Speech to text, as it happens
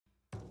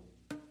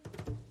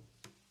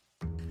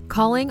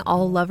Calling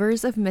all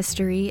lovers of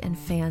mystery and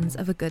fans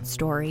of a good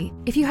story.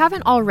 If you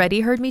haven't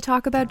already heard me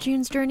talk about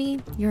June's Journey,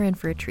 you're in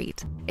for a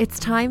treat. It's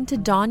time to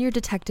don your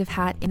detective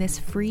hat in this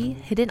free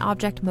hidden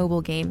object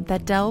mobile game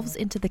that delves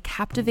into the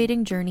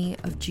captivating journey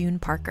of June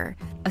Parker,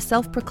 a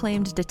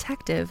self-proclaimed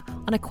detective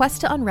on a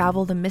quest to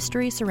unravel the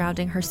mystery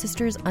surrounding her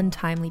sister's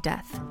untimely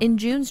death. In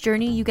June's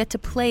Journey, you get to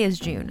play as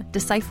June,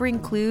 deciphering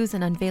clues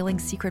and unveiling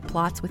secret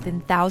plots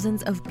within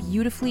thousands of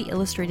beautifully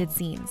illustrated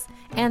scenes.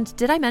 And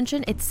did I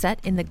mention it's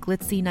set in the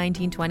glitzy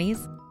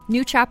 1920s?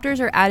 New chapters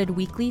are added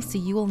weekly, so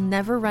you will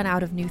never run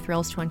out of new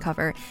thrills to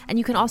uncover, and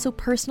you can also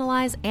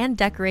personalize and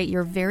decorate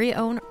your very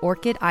own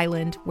Orchid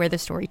Island where the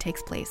story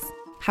takes place.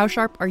 How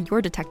sharp are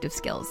your detective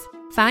skills?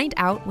 Find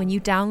out when you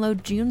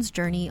download June's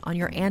Journey on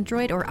your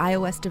Android or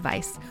iOS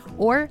device,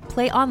 or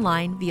play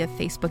online via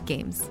Facebook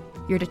Games.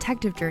 Your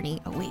detective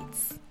journey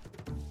awaits.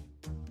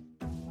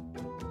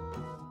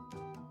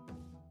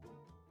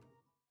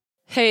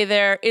 Hey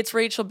there, it's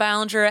Rachel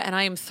Ballinger, and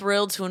I am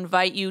thrilled to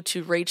invite you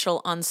to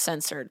Rachel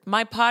Uncensored,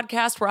 my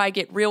podcast where I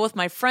get real with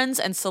my friends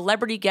and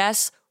celebrity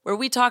guests, where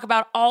we talk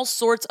about all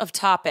sorts of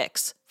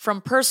topics. From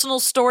personal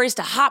stories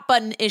to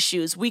hot-button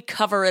issues, we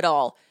cover it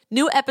all.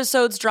 New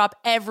episodes drop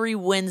every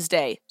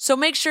Wednesday, so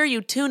make sure you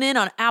tune in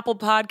on Apple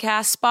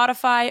Podcasts,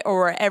 Spotify,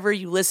 or wherever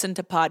you listen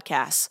to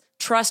podcasts.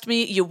 Trust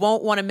me, you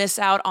won't want to miss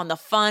out on the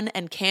fun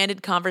and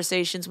candid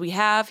conversations we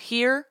have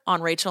here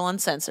on Rachel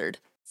Uncensored.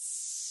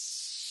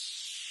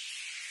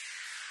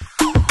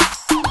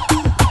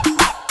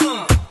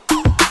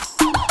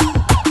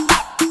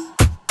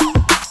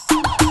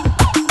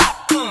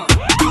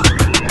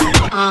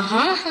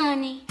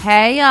 Honey.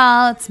 Hey,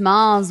 y'all. It's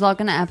Malls.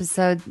 Welcome to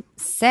episode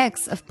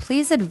 6 of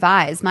Please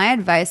Advise, my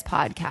advice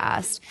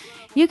podcast.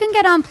 You can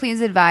get on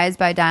Please Advise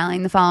by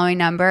dialing the following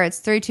number.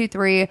 It's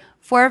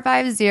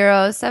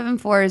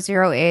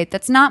 323-450-7408.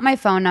 That's not my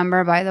phone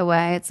number, by the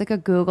way. It's like a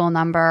Google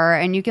number,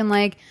 and you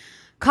can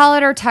call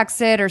it or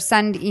text it or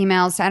send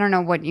emails. I don't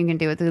know what you can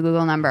do with the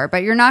Google number,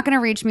 but you're not going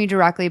to reach me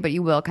directly, but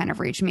you will kind of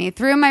reach me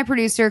through my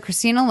producer,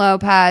 Christina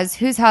Lopez,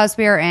 whose house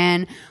we are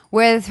in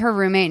with her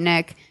roommate,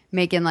 Nick,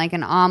 making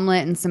an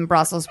omelet and some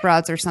Brussels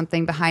sprouts or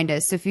something behind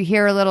us. So if you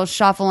hear a little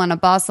shuffle and a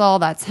bustle,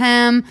 that's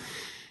him.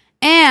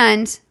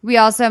 And we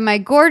also have my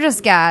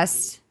gorgeous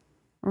guest,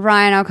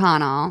 Ryan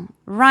O'Connell.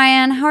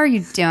 Ryan, how are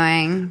you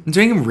doing? I'm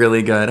doing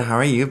really good. How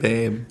are you,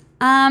 babe?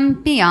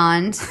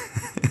 Beyond.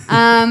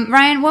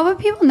 Ryan, what would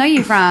people know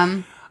you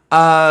from?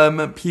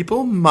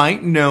 People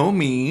might know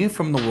me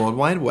from the World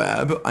Wide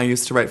Web. I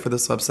used to write for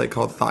this website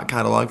called Thought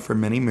Catalog for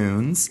many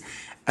moons.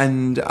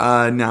 And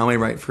now I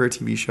write for a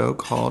TV show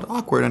called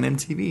Awkward on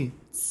MTV.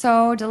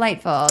 So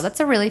delightful. That's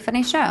a really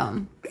funny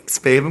show. Thanks,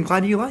 babe. I'm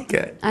glad you like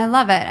it. I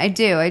love it. I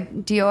do.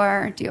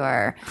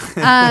 Dior.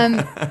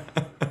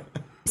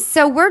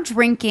 So we're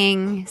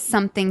drinking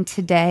something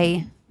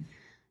today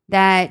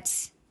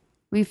that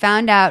we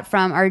found out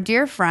from our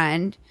dear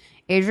friend,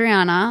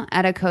 Adriana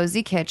at A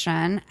Cozy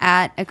Kitchen,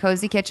 at A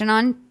Cozy Kitchen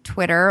on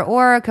Twitter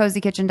or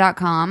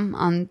acozyKitchen.com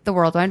on the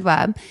World Wide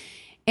Web.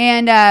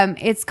 And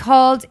it's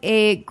called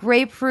a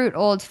grapefruit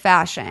old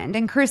fashioned.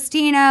 And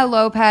Christina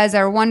Lopez,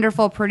 our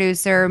wonderful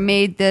producer,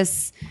 made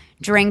this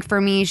drink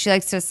for me. She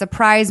likes to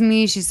surprise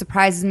me. She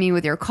surprises me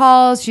with your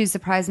calls. She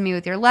surprises me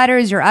with your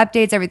letters, your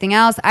updates, everything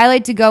else. I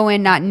like to go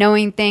in not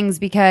knowing things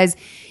because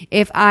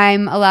if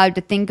I'm allowed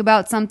to think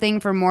about something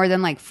for more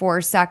than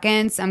 4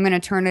 seconds, I'm going to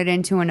turn it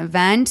into an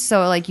event.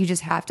 So you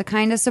just have to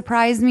kind of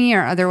surprise me,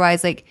 or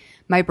otherwise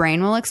my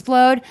brain will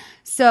explode.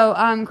 So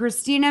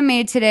Christina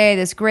made today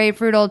this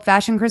grapefruit old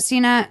fashioned.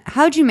 Christina,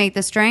 how'd you make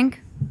this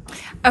drink?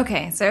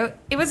 Okay, so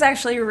it was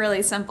actually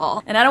really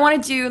simple. And I don't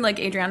want to do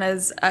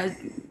Adriana's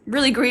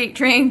really great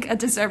drink a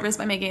disservice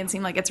by making it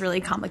seem like it's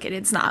really complicated.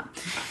 It's not.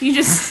 You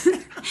just...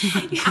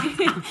 Standing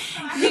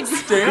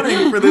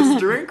for this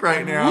drink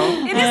right now.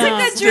 It is a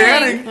good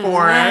Standing drink.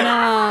 for it.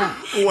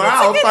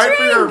 Wow, fight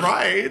for your drink.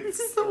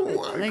 rights.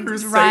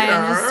 Crusader.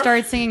 Ryan, just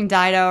start singing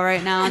Dido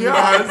right now.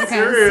 Yeah,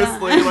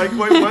 seriously.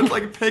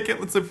 What's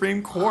Pickett, the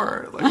Supreme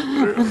Court?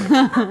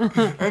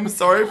 I'm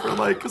sorry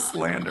for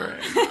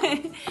slandering.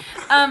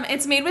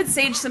 It's made with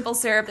sage simple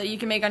syrup that you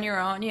can make on your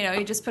own.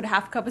 You just put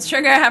half a cup of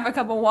sugar, half a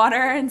cup of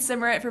water, and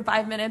simmer it for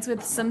 5 minutes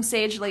with some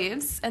sage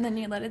leaves, and then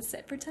you let it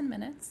sit for 10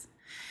 minutes.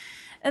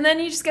 And then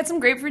you just get some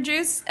grapefruit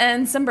juice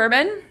and some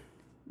bourbon, a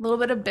little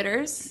bit of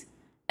bitters,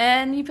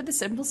 and you put the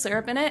simple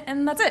syrup in it,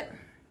 and that's it.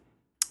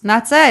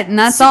 That's it. And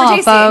that's Super all,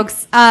 tasty.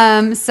 folks.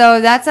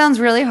 So that sounds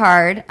really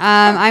hard.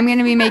 I'm going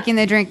to be making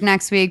the drink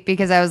next week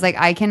because I was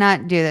I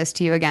cannot do this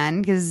to you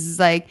again.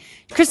 Because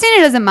Christina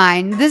doesn't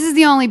mind. This is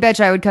the only bitch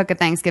I would cook a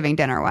Thanksgiving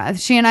dinner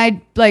with. She and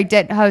I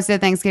did hosted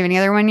Thanksgiving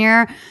together one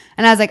year.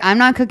 And I was I'm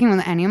not cooking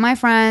with any of my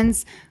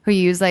friends who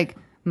use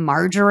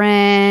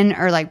margarine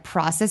or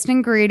processed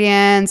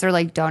ingredients or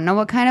don't know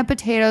what kind of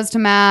potatoes to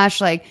mash.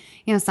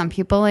 you know, some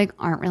people like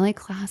aren't really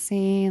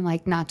classy,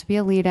 like not to be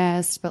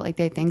elitist, but like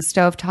they think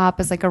stovetop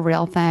is like a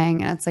real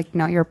thing. And it's like,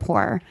 no, you're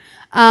poor.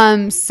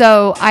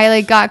 So I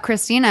like got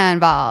Christina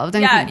involved.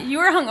 And Yeah, you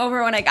were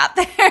hungover when I got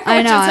there.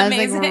 I know, I Which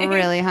was was amazing. like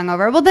really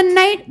hungover. Well, the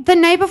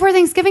night before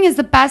Thanksgiving is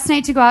the best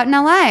night to go out in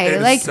LA.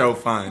 It's like so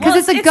fun. because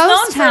it's a known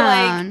ghost for,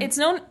 town. like, it's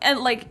known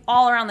like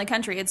all around the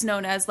country. It's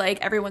known as like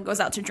everyone goes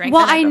out to drink.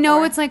 Well, the night I know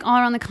before. it's like all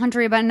around the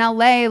country, but in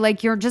LA,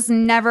 like you're just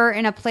never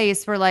in a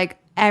place where like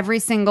every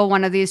single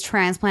one of these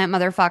transplant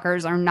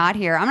motherfuckers are not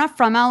here. I'm not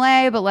from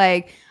LA, but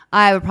like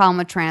I have a problem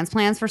with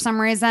transplants for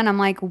some reason. I'm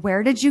like,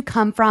 where did you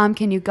come from?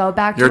 Can you go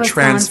back You're to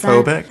Wisconsin?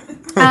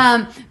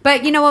 transphobic.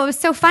 But you know what was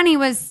so funny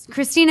was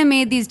Christina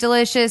made these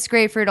delicious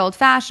grapefruit old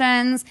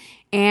fashions,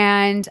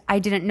 and I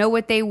didn't know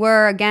what they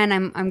were. Again,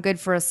 I'm good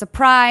for a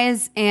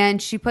surprise.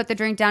 And she put the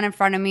drink down in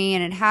front of me,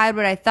 and it had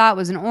what I thought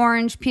was an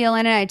orange peel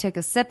in it. I took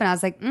a sip, and I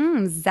was like,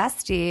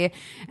 zesty.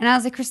 And I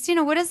was like,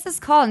 Christina, what is this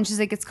called? And she's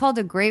like, it's called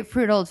a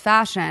grapefruit old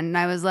fashioned. And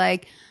I was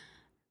like,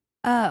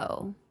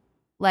 oh,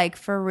 like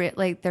for real,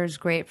 like there's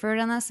grapefruit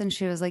in this? And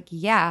she was like,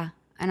 yeah.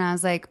 And I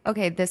was like,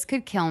 okay, this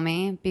could kill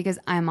me because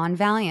I'm on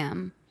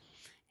Valium.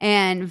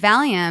 And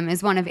Valium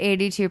is one of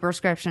 82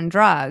 prescription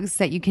drugs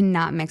that you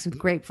cannot mix with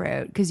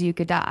grapefruit because you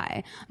could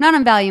die. I'm not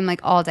on Valium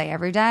like all day,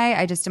 every day.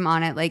 I just am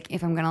on it like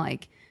if I'm going to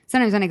like,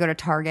 sometimes when I go to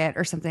Target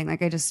or something,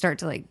 like I just start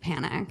to like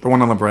panic. The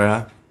one on La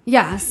Brea.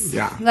 Yes.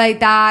 Yeah. Like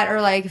that,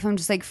 or like if I'm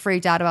just like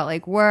freaked out about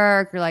like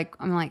work or like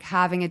I'm like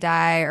having a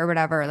day or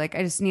whatever, like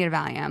I just need a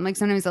Valium. Like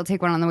sometimes I'll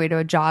take one on the way to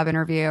a job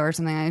interview or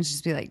something. I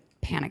just be like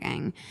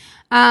panicking.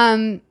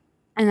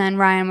 And then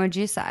Ryan, what'd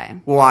you say?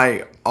 Well,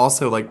 I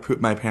also like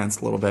pooped my pants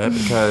a little bit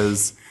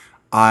because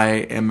I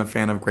am a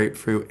fan of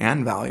grapefruit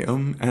and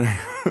Valium, and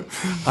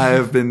I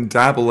have been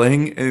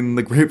dabbling in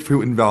the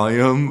grapefruit and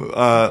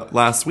Valium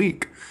last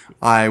week.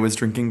 I was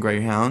drinking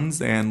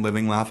Greyhounds and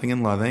living, laughing,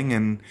 and loving,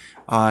 and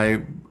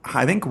I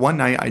think one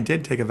night I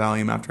did take a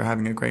Valium after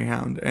having a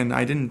Greyhound, and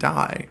I didn't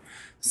die.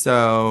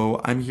 So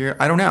I'm here.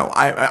 I don't know.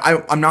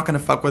 I'm not gonna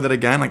fuck with it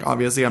again. Like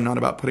obviously, I'm not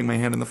about putting my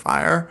hand in the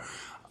fire.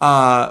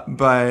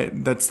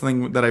 But that's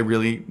something that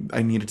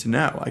I needed to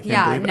know. I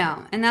can't believe it.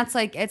 No. And that's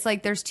like, it's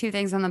like there's two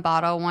things on the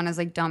bottle. One is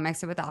like, don't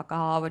mix it with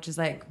alcohol, which is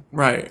like,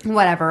 Right.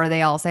 whatever.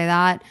 They all say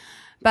that.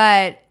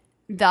 But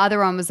the other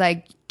one was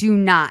like, do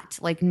not,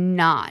 like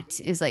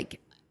not is like,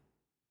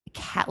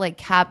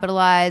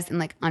 capitalized and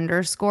like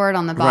underscored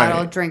on the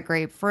bottle. Right. Drink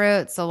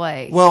grapefruit. So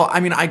like, Well,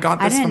 I mean, I got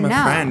this didn't from a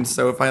know. friend,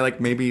 so if I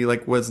like maybe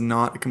like was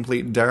not a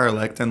complete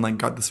derelict and like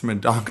got this from a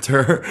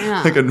doctor,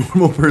 Yeah. like a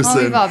normal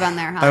person, we've all been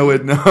there, huh? I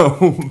would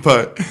know.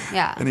 But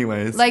yeah.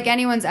 anyways, like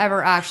anyone's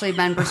ever actually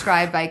been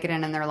prescribed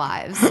Vicodin in their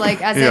lives. Like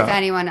as if Yeah.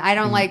 anyone, I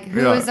don't like,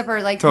 who Yeah. is the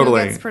person, like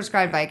Totally. who gets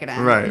prescribed Vicodin?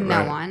 Right, No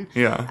right. one.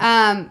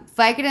 Yeah.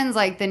 Vicodin's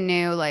like the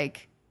new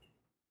like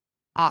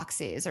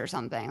oxys or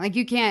something. Like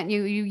you can't,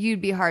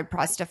 you'd be hard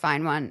pressed to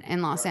find one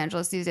in Los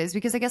Angeles these days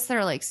because I guess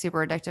they're like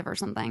super addictive or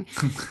something.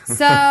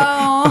 So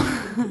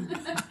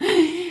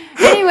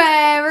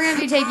anyway, we're gonna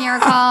be taking your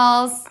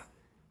calls.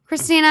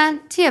 Christina,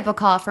 tee up a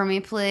call for me,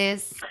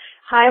 please.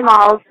 Hi,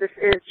 Malls. This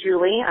is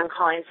Julie. I'm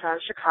calling from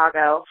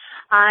Chicago.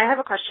 I have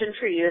a question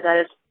for you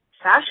that is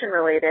fashion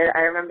related.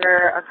 I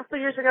remember a couple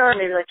of years ago, or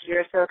maybe like a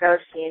year or so ago,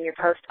 seeing your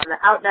post on the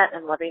Outnet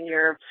and loving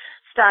your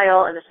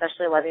style, and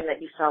especially loving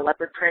that you saw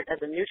leopard print as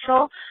a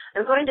neutral.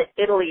 I'm going to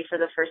Italy for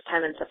the first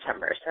time in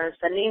September, so I'm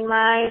spending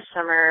my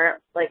summer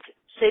like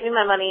saving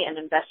my money and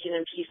investing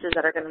in pieces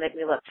that are going to make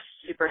me look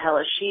super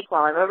hella chic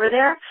while I'm over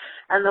there.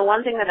 And the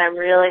one thing that I'm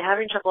really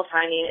having trouble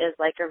finding is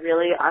like a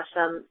really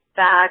awesome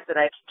bag that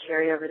I can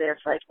carry over there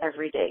for like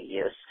everyday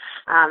use.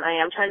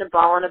 I am trying to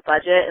ball on a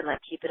budget and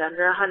like keep it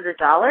under $100,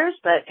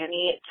 but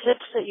any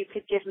tips that you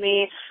could give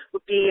me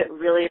would be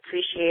really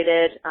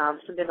appreciated.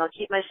 Something that'll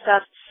keep my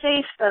stuff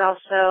safe, but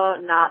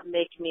also not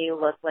make me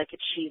look like a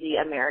cheesy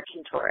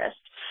American tourist.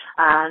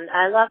 And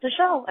I love the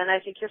show, and I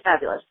think you're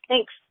fabulous.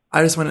 Thanks.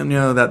 I just want to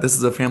know that this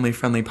is a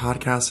family-friendly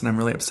podcast, and I'm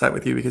really upset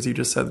with you because you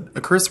just said a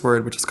curse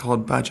word, which is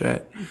called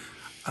budget.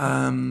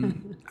 I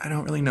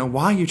don't really know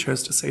why you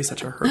chose to say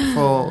such a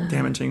hurtful,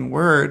 damaging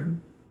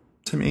word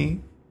to me,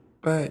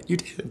 but you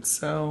did.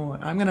 So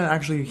I'm going to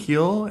actually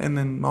heal, and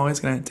then Molly's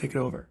going to take it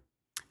over.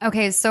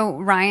 Okay, so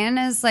Ryan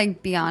is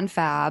like beyond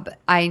fab.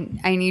 I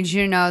need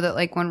you to know that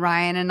like when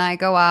Ryan and I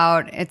go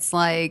out, it's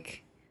like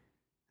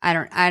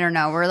I don't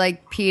know. We're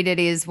like P.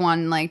 Diddy's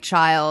one like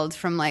child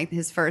from like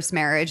his first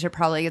marriage. It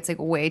probably gets like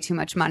way too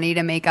much money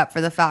to make up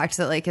for the fact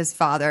that like his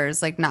father's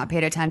like not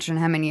paid attention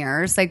to him in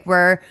years. Like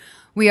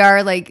we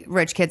are like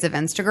rich kids of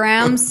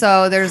Instagram.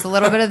 So there's a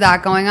little bit of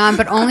that going on,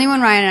 but only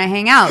when Ryan and I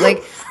hang out.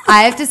 Like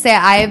I have to say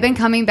I have been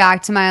coming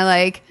back to my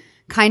like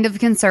kind of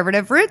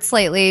conservative roots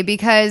lately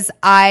because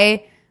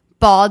I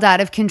balled out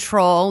of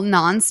control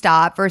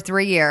nonstop for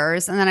 3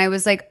 years. And then I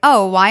was like,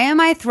 oh, why am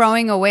I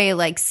throwing away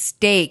like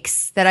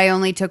steaks that I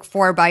only took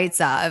 4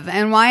 bites of?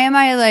 And why am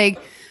I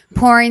like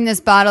pouring this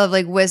bottle of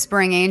like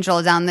Whispering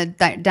Angel down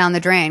the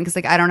drain? Cause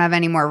like I don't have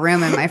any more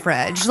room in my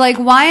fridge. Like,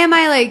 why am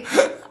I like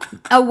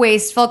a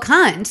wasteful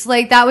cunt?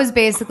 Like that was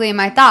basically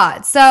my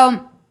thought.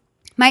 So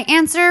My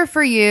answer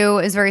for you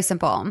is very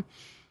simple.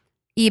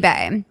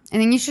 eBay. I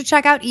think you should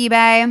check out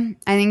eBay.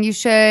 I think you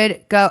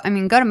should go to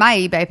my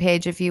eBay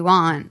page if you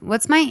want.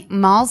 What's my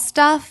mall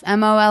stuff?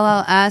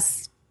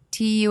 MOLLSTUFF?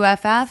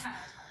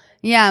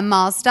 Yeah,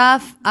 mall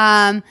stuff.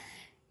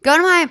 Go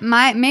to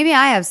my maybe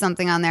I have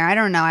something on there. I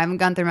don't know. I haven't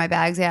gone through my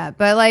bags yet.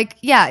 But like,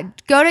 yeah,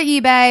 go to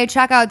eBay,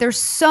 check out. There's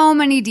so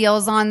many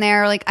deals on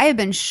there. Like, I have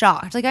been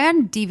shocked. Like, I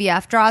got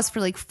DVF draws for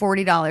like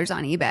 $40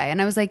 on eBay.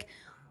 And I was like,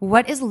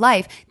 what is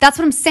life? That's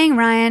what I'm saying,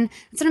 Ryan.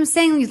 That's what I'm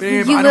saying.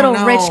 Babe, you I little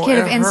don't rich know. kid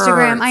It of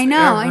Instagram. hurts. I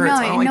know It hurts.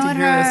 I don't like to it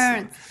hear this.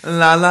 hurts.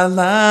 La la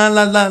la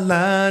la la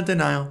la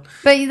denial.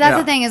 But that's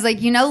the thing is like,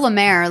 La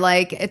Mer,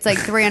 like it's like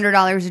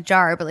 $300 a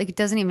jar, but like it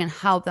doesn't even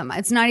help them.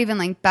 It's not even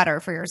like better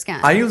for your skin.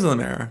 I use La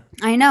Mer.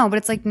 I know, but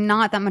it's like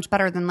not that much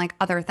better than like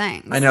other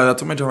things. I know,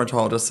 that's what my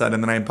dermatologist said,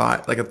 and then I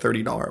bought like a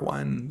 $30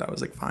 one. That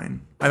was like fine.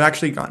 I've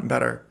actually gotten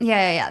better.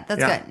 Yeah.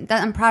 That's good.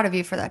 I'm proud of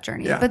you for that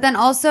journey. Yeah. But then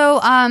also,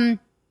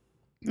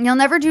 you'll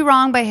never do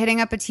wrong by hitting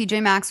up a TJ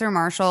Maxx or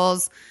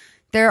Marshalls.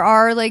 There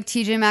are like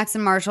TJ Maxx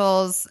and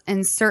Marshalls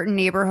in certain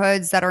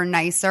neighborhoods that are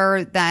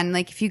nicer than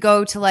like if you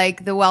go to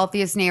like the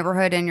wealthiest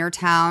neighborhood in your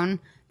town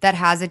that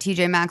has a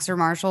TJ Maxx or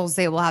Marshalls,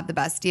 they will have the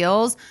best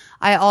deals.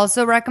 I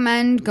also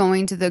recommend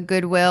going to the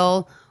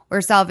Goodwill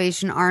or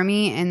Salvation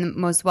Army in the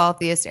most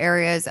wealthiest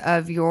areas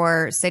of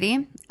your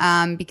city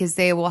because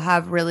they will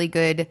have really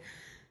good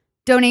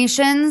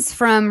donations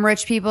from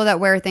rich people that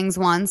wear things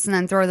once and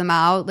then throw them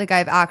out. Like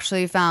I've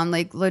actually found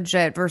like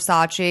legit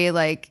Versace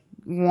like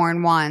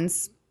worn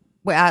once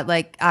at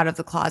like Out of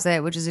the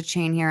Closet, which is a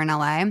chain here in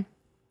LA.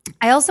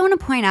 I also want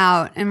to point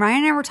out, and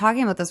Ryan and I were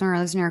talking about this when we were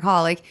listening to your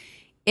call, like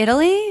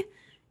Italy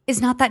is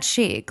not that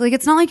chic. Like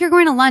it's not like you're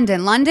going to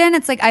London. London,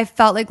 it's like I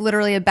felt like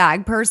literally a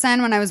bag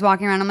person when I was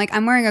walking around. I'm like,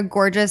 I'm wearing a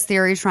gorgeous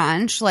Theory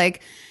trench,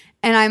 like,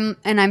 and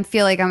I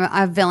feel like I'm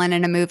a villain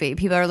in a movie.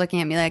 People are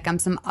looking at me like I'm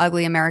some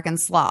ugly American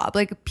slob.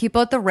 Like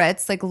people at the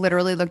Ritz like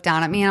literally look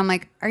down at me and I'm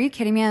like, are you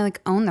kidding me? I like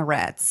own the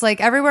Ritz.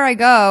 Like everywhere I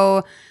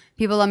go,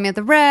 people love me at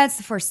the Ritz,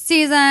 the Four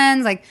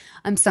Seasons. Like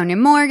I'm Sonia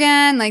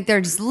Morgan. Like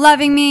they're just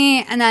loving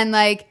me. And then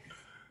like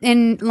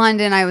in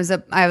London, I was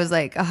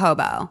like a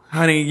hobo.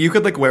 Honey, you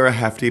could like wear a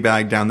hefty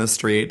bag down the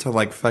street to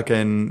like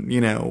fucking,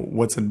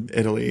 what's in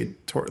Italy,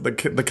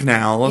 the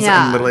canals,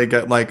 Yeah. and literally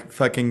get like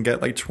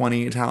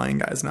 20 Italian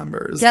guys'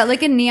 numbers. Get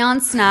like a neon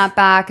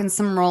snapback and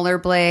some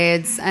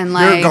rollerblades and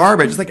like They're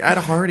garbage. It's like Ed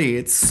Hardy.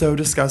 It's so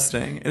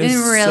disgusting. It is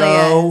really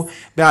so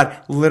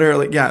bad.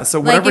 Literally, yeah. So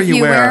like whatever if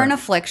you wear wear an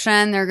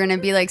affliction, they're gonna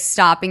be like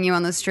stopping you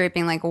on the street,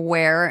 being like,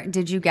 "Where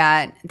did you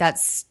get that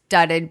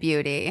studded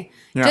beauty?"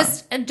 Yeah.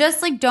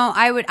 Just like don't.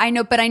 I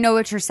know, but I know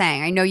what you're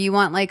saying. I know you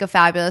want like a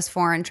fabulous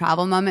foreign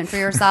travel moment for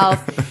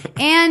yourself,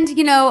 and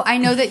I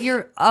know that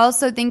you're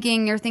also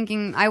thinking. You're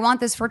thinking, I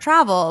want this for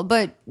travel,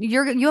 but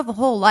you have a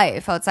whole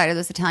life outside of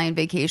this Italian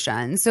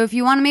vacation. So if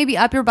you want to maybe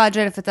up your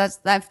budget, if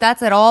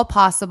that's at all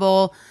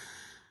possible.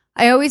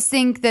 I always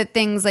think that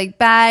things like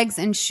bags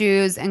and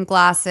shoes and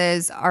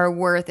glasses are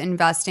worth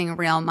investing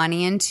real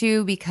money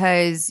into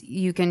because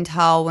you can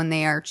tell when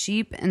they are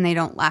cheap and they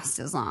don't last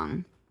as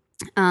long.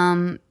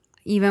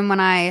 Even when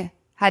I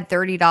had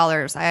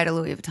 $30, I had a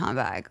Louis Vuitton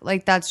bag.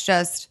 Like that's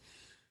just,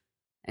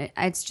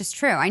 it's just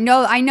true. I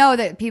know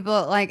that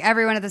people like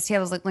everyone at this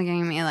table is like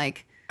looking at me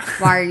like,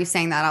 why are you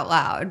saying that out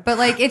loud? But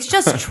like, it's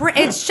just true.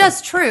 It's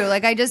just true.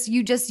 Like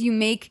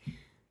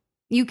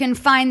you can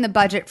find the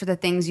budget for the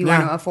things you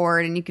want to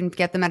afford and you can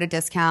get them at a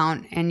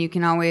discount and you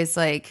can always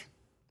like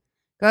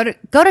go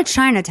to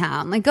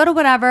Chinatown, like go to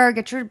whatever,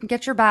 get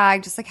your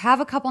bag, just like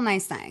have a couple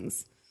nice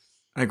things.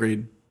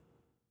 Agreed.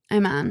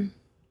 Amen.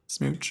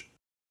 Smooch.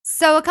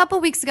 So a couple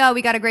weeks ago,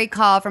 we got a great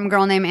call from a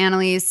girl named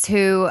Annalise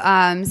who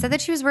said that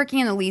she was working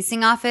in the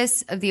leasing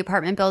office of the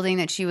apartment building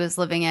that she was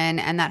living in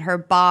and that her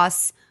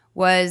boss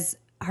was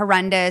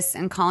horrendous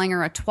and calling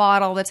her a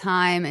twat all the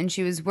time. And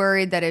she was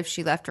worried that if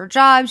she left her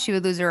job, she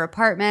would lose her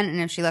apartment. And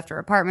if she left her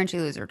apartment, she'd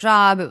lose her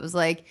job. It was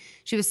like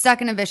she was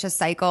stuck in a vicious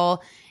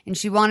cycle and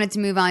she wanted to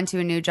move on to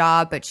a new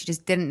job, but she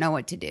just didn't know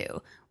what to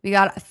do. We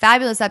got a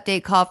fabulous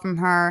update call from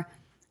her.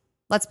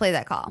 Let's play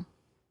that call.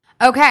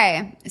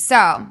 Okay,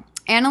 so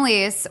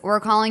Annalise, we're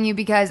calling you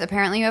because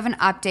apparently you have an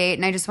update,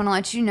 and I just want to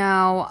let you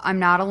know I'm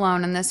not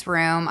alone in this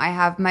room. I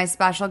have my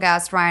special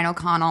guest, Ryan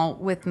O'Connell,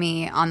 with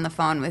me on the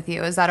phone with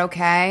you. Is that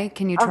okay?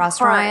 Can you trust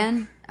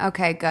Ryan?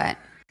 Okay, good.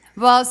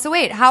 Well, so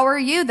wait, how are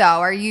you, though?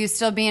 Are you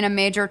still being a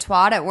major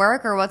twat at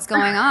work, or what's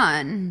going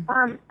on?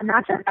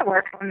 Not just at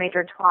work, I'm a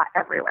major twat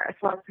everywhere,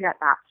 so let's get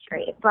that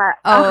straight. But,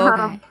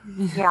 okay.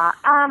 Yeah.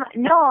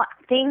 No,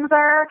 things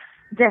are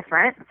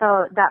different.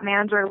 So that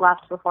manager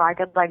left before I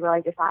could like really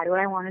decide what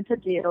I wanted to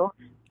do.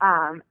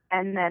 And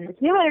then this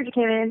new manager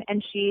came in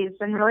and she's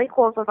been really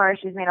cool so far.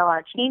 She's made a lot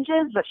of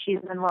changes, but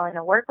she's been willing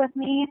to work with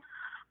me.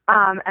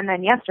 And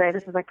then yesterday,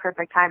 this is like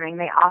perfect timing.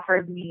 They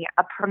offered me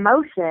a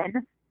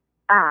promotion.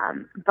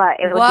 But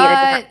it would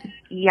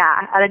be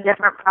at a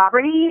different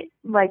property,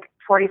 like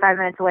 45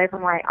 minutes away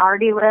from where I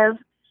already live.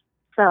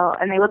 So,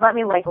 and they would let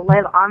me like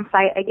live on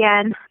site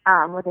again,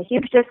 with a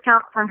huge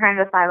discount. So I'm trying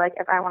to decide like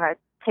if I want to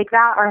take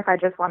that or if I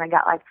just want to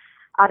get like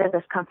out of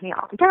this company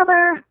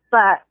altogether,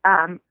 but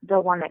the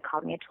one that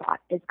called me a twat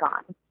is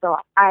gone. So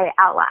I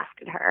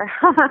outlasted her.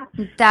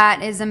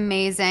 That is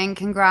amazing.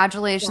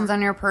 Congratulations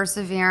on your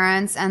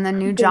perseverance and the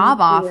new job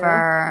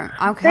offer.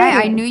 Okay,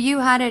 I knew you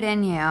had it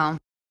in you.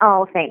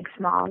 Oh, thanks,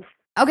 Malls.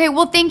 Okay,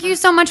 well, thank you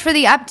so much for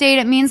the update.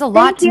 It means a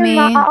lot to me.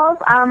 Thank you, Malls.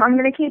 I'm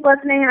going to keep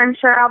listening, and I'm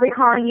sure I'll be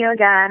calling you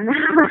again.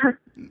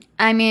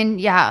 I mean,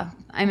 yeah.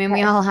 I mean,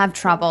 we all have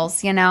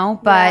troubles, you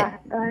know, but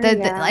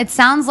it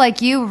sounds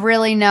like you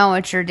really know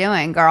what you're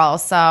doing, girl.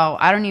 So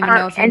I don't even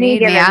know if you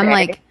need me. I'm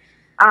like,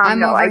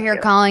 I'm over here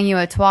calling you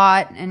a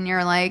twat, and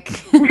you're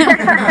like,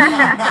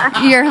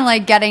 you're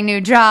like getting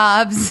new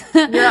jobs.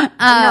 No,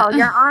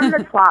 you're on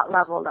the twat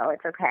level, though.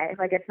 It's okay.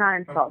 Like, it's not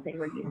insulting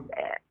when you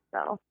say it.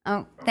 So.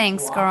 Oh,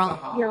 thanks,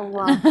 girl. You're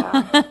welcome.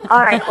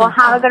 All right. Well,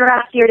 have a good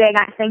rest of your day,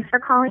 guys. Thanks for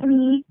calling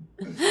me.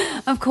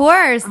 Of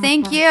course.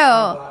 Thank you.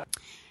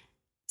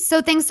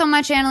 So thanks so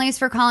much, Annalise,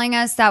 for calling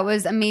us. That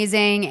was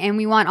amazing. And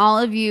we want all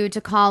of you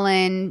to call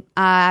in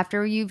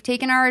after you've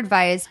taken our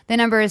advice. The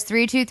number is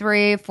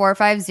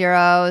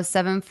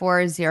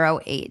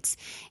 323-450-7408.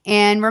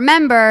 And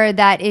remember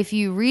that if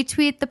you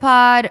retweet the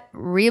pod,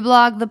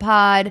 reblog the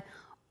pod,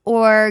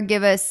 or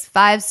give us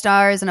 5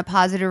 stars and a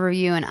positive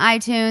review in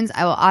iTunes,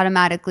 I will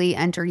automatically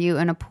enter you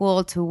in a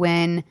pool to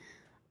win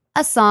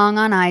a song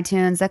on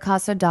iTunes that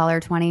costs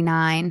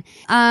 $1.29.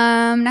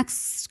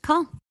 Next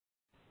call.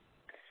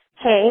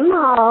 Hey,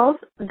 Malls.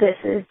 This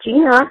is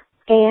Gina.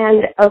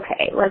 And,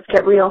 okay, let's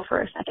get real for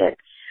a second.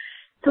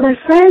 So my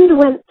friend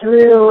went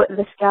through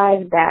this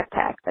guy's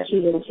backpack that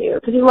she's into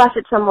because he left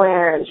it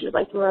somewhere and she was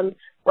like,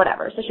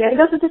 whatever. So she had to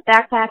go through this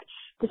backpack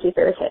to see if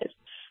it was his.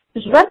 So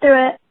she went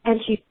through it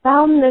and she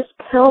found this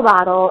pill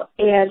bottle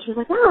and she was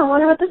like, oh, I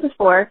wonder what this is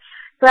for.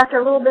 So after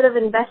a little bit of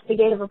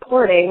investigative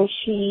reporting,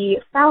 she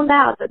found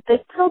out that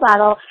this pill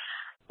bottle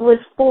was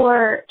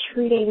for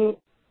treating,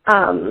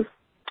 herpes,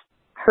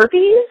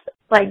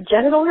 like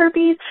genital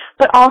herpes,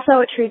 but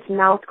also it treats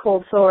mouth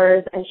cold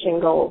sores and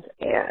shingles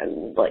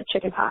and like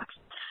chicken pox.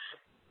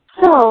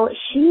 So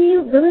she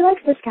really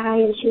likes this guy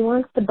and she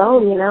wants to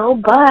bone, you know,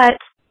 but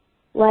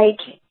like,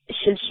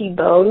 should she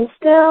bone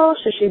still?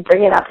 Should she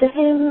bring it up to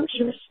him?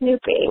 She was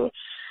snooping.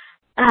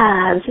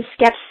 This is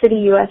Sketch City,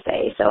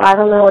 USA, so I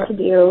don't know what to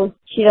do.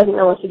 She doesn't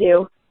know what to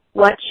do.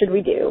 What should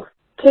we do?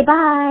 Okay,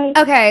 bye.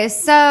 Okay,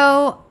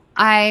 so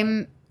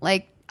I'm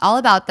like all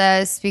about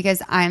this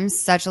because I'm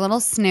such a little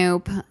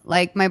snoop.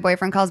 Like my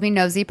boyfriend calls me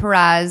Nosy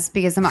Perez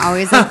because I'm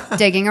always like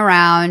digging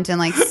around and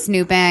like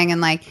snooping and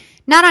like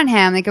not on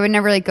him. Like I would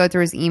never like go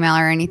through his email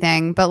or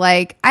anything, but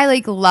like I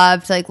like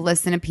love to like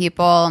listen to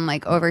people and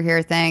like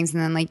overhear things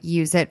and then like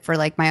use it for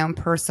like my own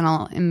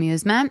personal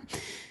amusement.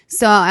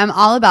 So I'm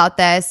all about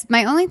this.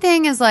 My only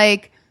thing is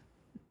like,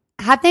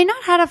 have they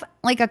not had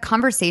a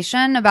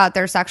conversation about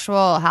their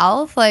sexual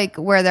health, like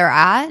where they're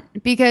at?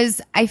 Because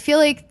I feel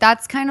like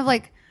that's kind of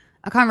like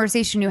a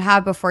conversation you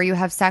have before you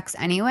have sex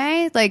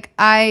anyway. Like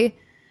I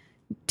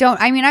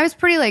was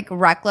pretty like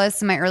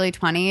reckless in my early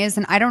 20s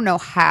and I don't know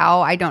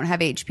how I don't have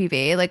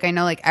HPV. Like I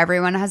know like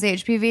everyone has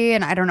HPV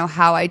and I don't know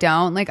how I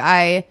don't. Like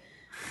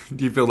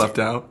do you feel left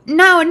out?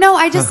 No,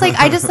 I just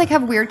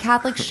have weird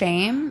Catholic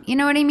shame. You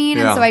know what I mean?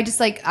 Yeah. And so I just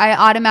like, I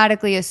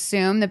automatically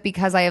assume that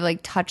because I have like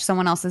touched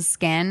someone else's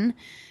skin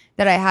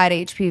that I had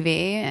HPV.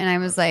 And I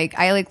was like,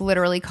 I like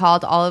literally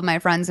called all of my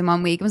friends in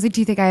 1 week. I was like,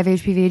 do you think I have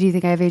HPV? Do you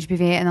think I have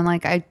HPV? And then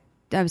like, I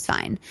was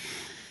fine.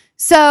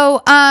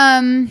 So,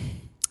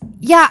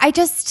 yeah, I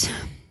just,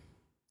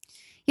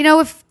 you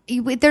know, if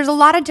there's a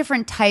lot of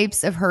different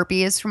types of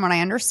herpes from what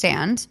I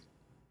understand.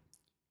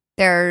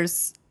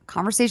 There's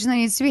conversation that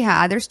needs to be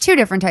had. There's 2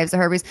 different types of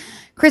herpes.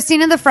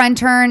 Christina the Friend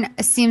Turn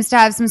seems to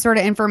have some sort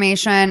of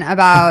information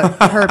about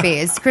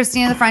herpes.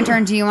 Christina the Friend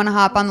Turn, do you want to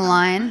hop on the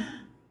line?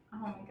 Oh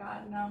my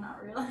God, no, not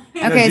really.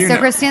 Okay, so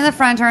Christina the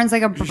Friend Turn's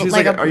like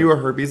a are you a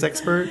herpes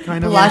expert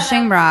kind of?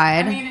 Blushing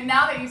bride. I mean,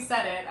 now that you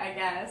said it, I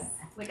guess.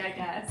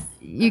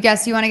 You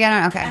guess you want to get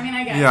on? Okay. I mean,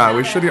 I guess. Yeah,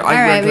 we should. All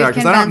right, we've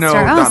convinced I don't know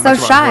her. Oh, that much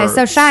about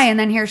so shy, and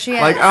then here she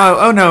is. Like,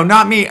 oh no,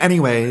 not me.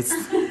 Anyways,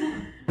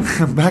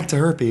 back to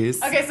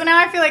herpes. Okay, so now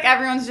I feel like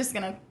everyone's just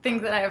gonna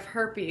think that I have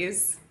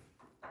herpes.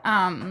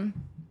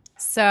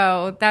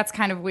 So that's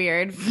kind of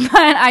weird, but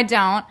I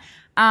don't.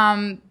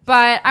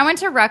 But I went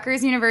to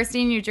Rutgers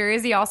University in New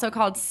Jersey, also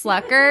called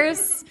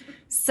Sluckers.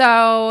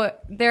 So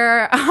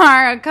there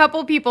are a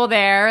couple people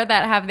there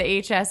that have the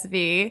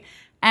HSV.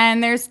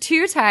 And there's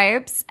 2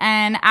 types,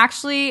 and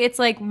actually it's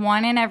like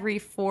 1 in every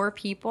 4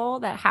 people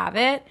that have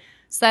it.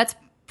 So that's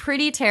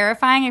pretty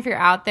terrifying if you're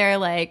out there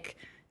like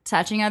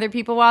touching other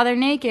people while they're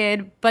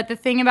naked. But the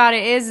thing about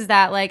it is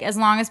that like as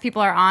long as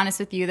people are honest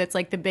with you, that's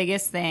like the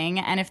biggest thing.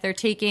 And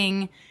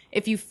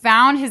if you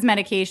found his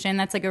medication,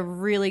 that's like a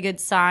really good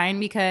sign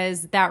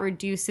because that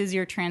reduces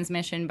your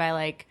transmission by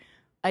like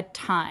a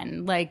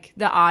ton. Like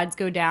the odds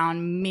go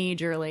down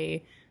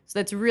majorly. So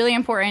that's really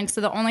important.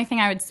 So the only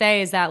thing I would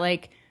say is that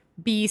like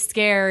be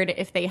scared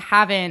if they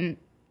haven't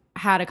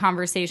had a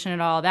conversation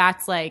at all.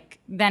 That's like,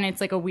 then it's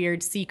like a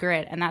weird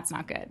secret and that's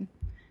not good.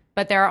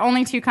 But there are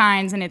only 2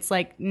 kinds, and it's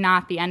like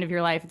not the end of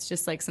your life. It's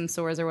just like some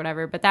sores or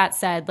whatever. But that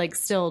said, like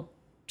still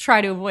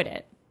try to avoid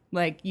it.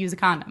 Like use a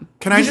condom.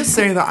 Can I just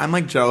say that I'm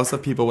like jealous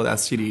of people with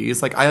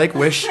STDs? Like I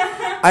wish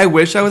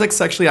I was like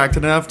sexually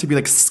active enough to be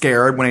like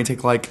scared when I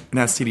take like an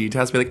STD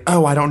test. Be like,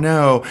 oh, I don't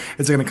know,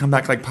 is it gonna come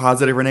back like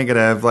positive or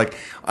negative? Like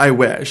I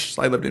wish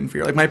I lived in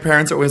fear. Like my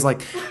parents are always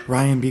like,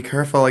 Ryan, be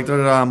careful. Like da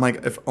da da. I'm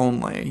like, if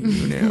only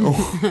you knew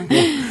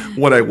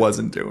what I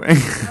wasn't doing.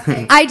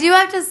 I do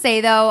have to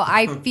say though,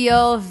 I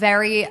feel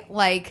very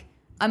like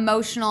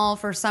emotional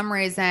for some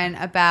reason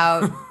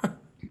about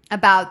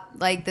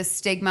like the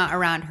stigma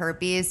around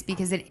herpes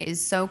because it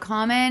is so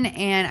common,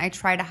 and I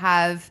try to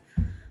have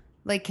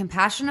like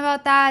compassion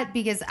about that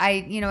because I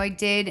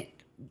did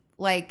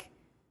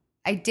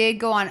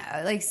go on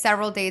like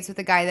several dates with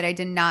a guy that I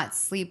did not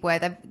sleep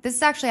with. This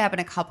has actually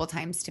happened a couple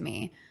times to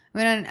me. I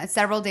went on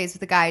several dates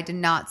with a guy I did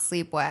not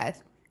sleep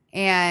with,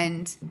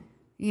 and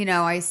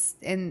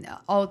and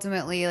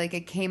ultimately like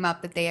it came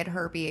up that they had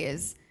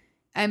herpes.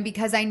 And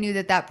because I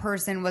knew that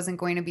person wasn't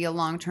going to be a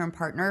long-term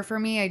partner for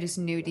me, I just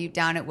knew deep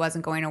down it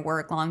wasn't going to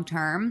work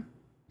long-term.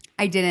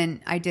 I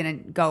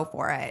didn't go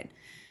for it.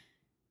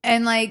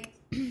 And like,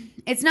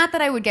 it's not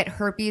that I would get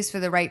herpes for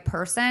the right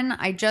person.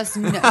 I just,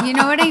 you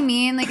know what I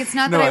mean? Like, it's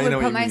not that I would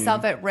put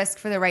myself at risk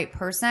for the right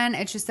person.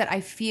 It's just that I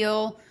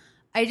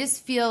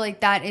just feel like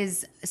that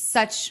is it's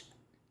such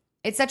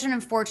an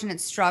unfortunate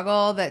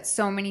struggle that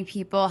so many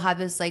people have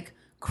this like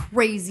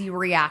crazy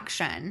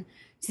reaction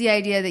to the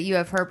idea that you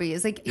have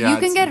herpes. Like, you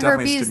can get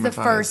herpes the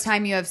first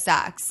time you have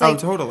sex. Like,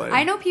 totally.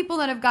 I know people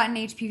that have gotten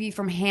HPV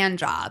from hand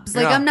jobs.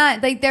 Like, I'm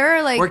not, like, there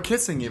are, like... Or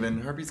kissing, even.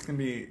 Herpes can't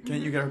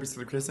you get herpes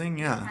through kissing?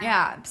 Yeah.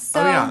 Yeah.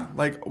 So,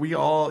 Like, we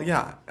all,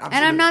 absolutely.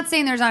 And I'm not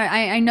saying there's not...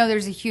 I know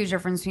there's a huge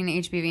difference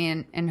between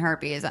HPV and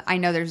herpes. I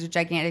know there's a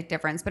gigantic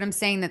difference. But I'm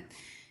saying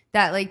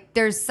that like,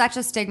 there's such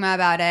a stigma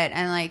about it.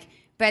 And, like,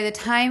 by the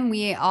time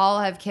we all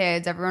have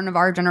kids, everyone of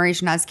our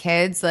generation has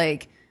kids,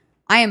 like...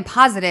 I am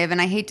positive, and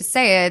I hate to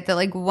say it, that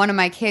like one of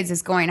my kids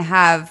is going to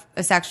have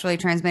a sexually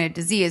transmitted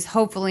disease.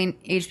 Hopefully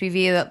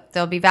HPV,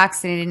 they'll be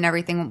vaccinated and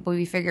everything will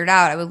be figured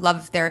out. I would love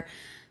if there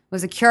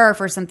was a cure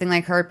for something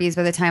like herpes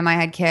by the time I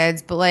had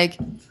kids, but like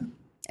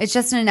it's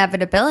just an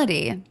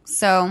inevitability.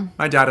 So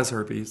my dad has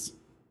herpes.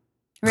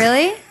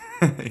 Really?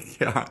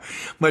 Yeah.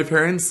 My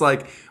parents,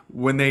 like,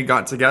 when they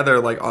got together,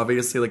 like,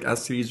 obviously, like,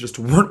 STDs just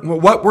weren't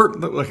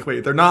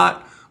they're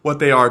not what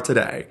they are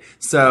today.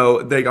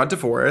 So they got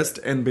divorced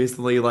and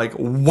basically like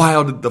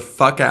wilded the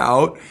fuck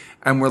out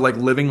and were like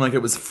living like it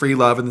was free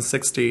love in the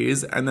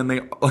 60s. And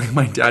then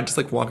my dad just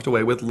like walked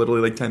away with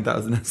literally like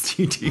 10,000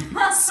 STDs.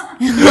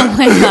 Oh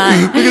my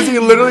God. Because he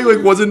literally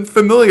like wasn't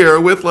familiar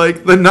with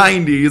like the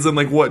 90s and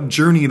like what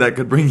journey that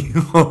could bring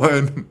you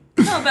on.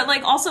 No, but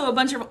like also a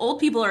bunch of old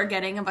people are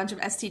getting a bunch of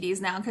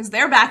STDs now because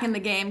they're back in the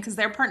game because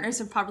their partners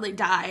have probably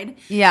died.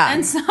 Yeah,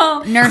 and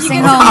so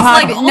nursing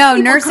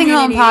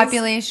home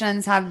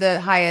populations have the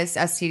highest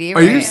STD rate.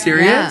 Are you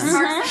serious?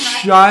 Yeah.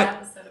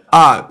 Shut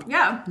up.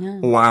 Yeah.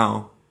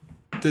 Wow.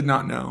 Did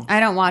not know.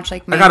 I don't watch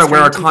like. I gotta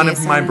wear a condom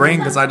for my brain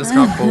because I just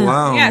got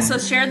blown. Yeah, so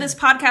share this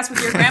podcast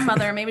with your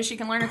grandmother. Maybe she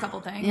can learn a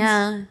couple things.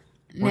 Yeah,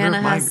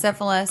 Nana has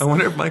syphilis. I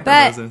wonder if Michael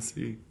has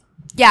STD.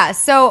 Yeah,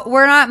 so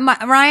we're not.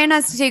 Ryan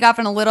has to take off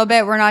in a little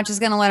bit. We're not just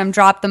going to let him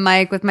drop the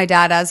mic with my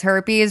dad has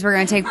herpes. We're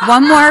going to take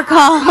one more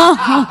call.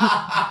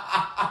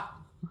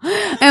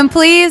 And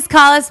please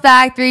call us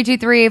back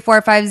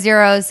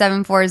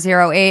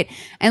 323-450-7408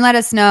 and let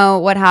us know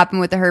what happened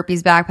with the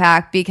herpes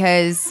backpack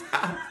because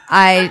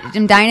I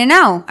am dying to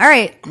know. All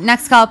right,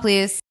 next call,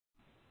 please.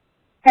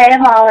 Hey,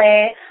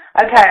 Molly.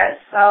 Okay,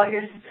 so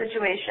here's the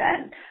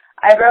situation.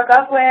 I broke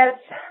up with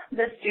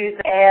this dude,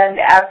 and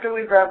after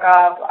we broke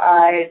up,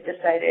 I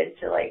decided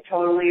to, like,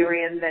 totally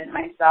reinvent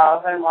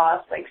myself. I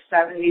lost, like,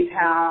 70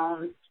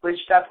 pounds,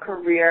 switched up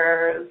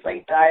careers,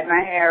 like, dyed my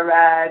hair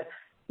red,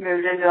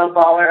 moved into a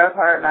baller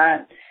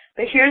apartment.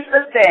 But here's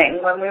the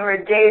thing. When we were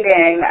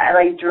dating, I,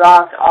 like,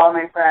 dropped all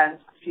my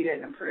friends because he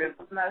didn't approve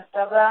of most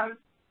of them.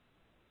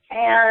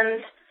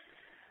 And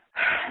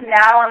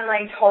now I'm,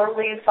 like,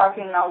 totally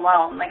fucking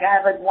alone. Like, I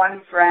have, like,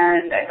 one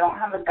friend. I don't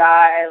have a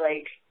guy.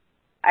 Like,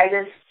 I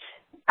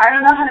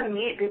don't know how to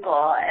meet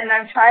people, and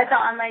I've tried the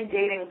online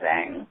dating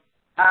thing,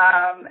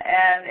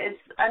 and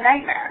it's a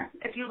nightmare.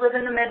 If you live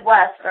in the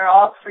Midwest, they're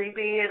all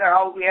creepy, they're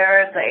all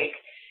weird, like,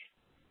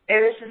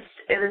 it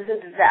was a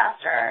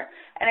disaster.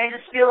 And I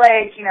just feel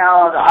like, you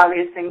know, the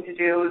obvious thing to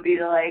do would be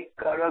to, like,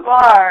 go to a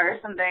bar or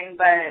something,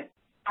 but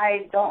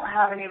I don't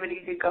have anybody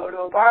to go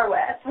to a bar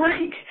with.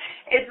 Like,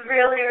 it's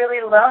really,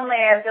 really lonely.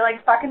 I feel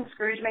like fucking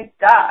Scrooge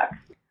McDuck.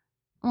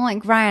 Well,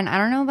 like, Ryan, I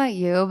don't know about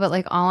you, but,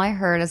 like, all I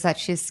heard is that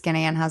she's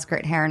skinny and has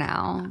great hair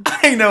now.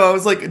 I know. I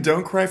was like,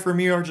 don't cry for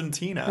me,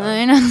 Argentina.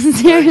 I know.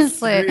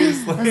 Seriously. I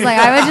was like,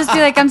 I would just be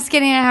like, I'm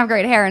skinny and I have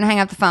great hair and hang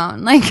up the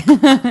phone. Like,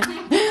 but,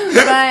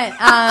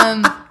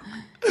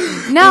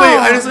 no. Wait,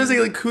 I just want to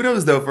say, like,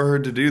 kudos, though, for her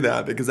to do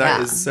that because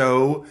that is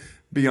so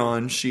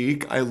beyond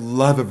chic. I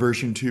love a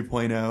version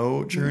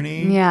 2.0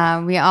 journey.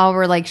 Yeah, we all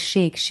were like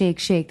shake, shake,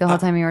 shake the whole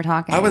time you were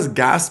talking. I was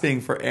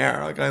gasping for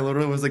air. Like I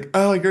literally was like,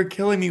 oh, you're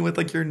killing me with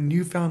like your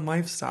newfound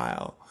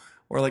lifestyle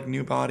or like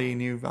new body,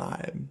 new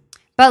vibe.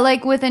 But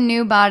like with a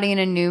new body and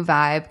a new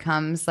vibe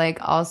comes like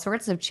all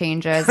sorts of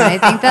changes. And I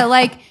think that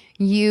like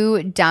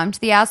you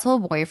dumped the asshole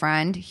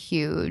boyfriend.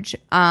 Huge.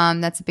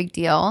 That's a big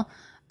deal.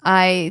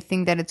 I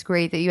think that it's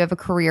great that you have a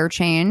career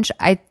change.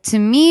 To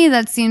me,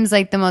 that seems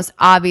like the most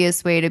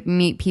obvious way to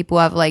meet people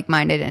who have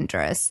like-minded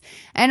interests.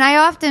 And I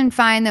often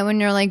find that when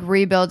you're like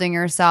rebuilding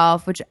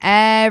yourself, which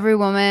every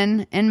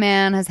woman and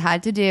man has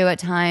had to do at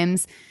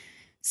times,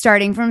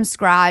 starting from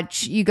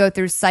scratch, you go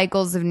through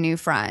cycles of new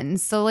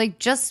friends. So like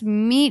just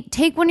say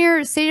to one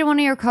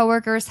of your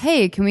coworkers,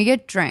 hey, can we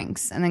get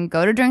drinks? And then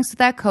go to drinks with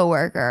that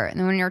coworker. And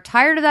then when you're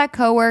tired of that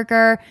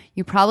coworker,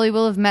 you probably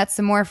will have met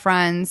some more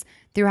friends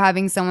through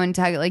having someone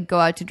to like go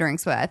out to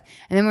drinks with.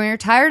 And then when you're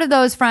tired of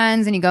those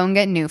friends and you go and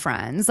get new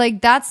friends,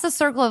 like that's the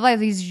circle of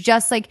life. You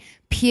just like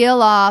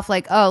peel off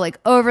like, oh, like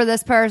over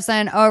this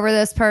person.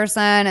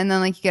 And then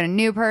like you get a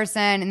new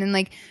person. And then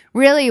like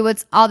really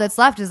all that's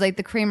left is like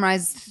the cream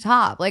rises to the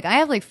top. Like I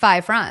have like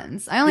 5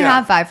 friends. I only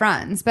have 5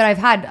 friends, but I've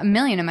had a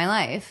million in my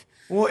life.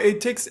 Well, it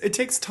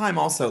takes time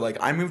also. Like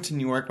I moved to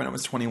New York when I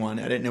was 21.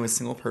 I didn't know a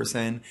single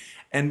person.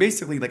 And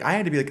basically like I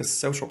had to be like a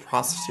social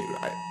prostitute.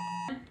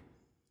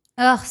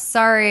 Ugh,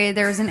 sorry.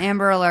 There was an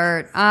Amber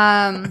Alert.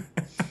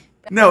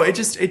 No, it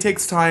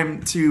takes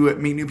time to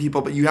meet new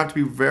people, but you have to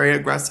be very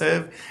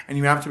aggressive and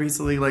you have to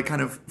basically like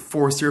kind of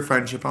force your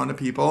friendship onto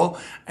people.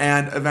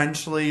 And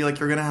eventually like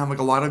you're going to have like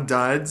a lot of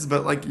duds,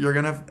 but like you're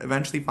going to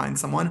eventually find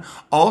someone.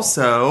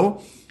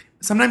 Also,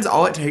 sometimes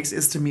all it takes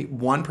is to meet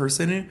one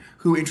person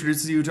who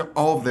introduces you to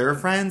all of their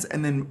friends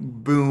and then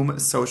boom,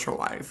 social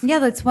life. Yeah,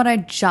 that's what I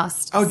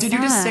just Oh, did you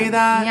just say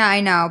that? Yeah, I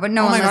know, but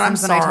no Oh one my God,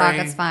 listens I'm when I sorry.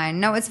 talk. It's fine.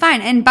 No, it's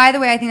fine. And by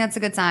the way, I think that's a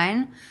good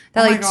sign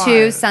that Oh my like God.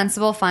 2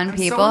 sensible, fun I'm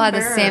people so had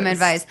the same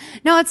embarrassed.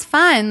 advice. No, it's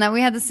fun that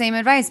we had the same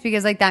advice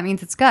because like that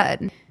means it's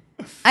good.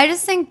 I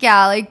just think,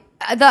 yeah, like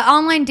the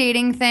online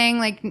dating thing,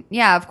 like,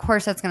 yeah, of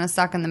course that's going to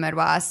suck in the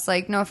Midwest.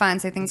 Like, no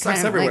offense. I think It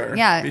sucks kind of, like, everywhere.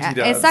 yeah, BT it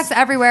does. sucks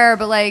everywhere,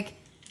 but like,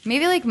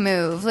 maybe like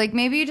move. Like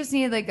maybe you just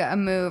need like a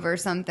move or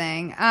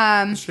something.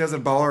 She has a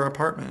baller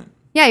apartment.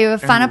 Yeah, you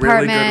have a fun And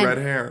really apartment. good red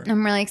hair.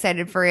 I'm really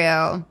excited for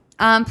you.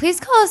 Please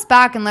call us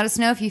back and let us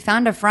know if you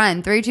found a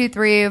friend.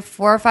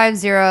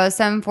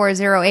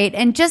 323-450-7408.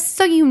 And just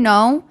so you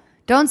know,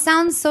 don't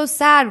sound so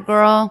sad,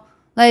 girl.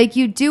 Like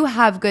you do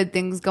have good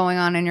things going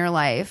on in your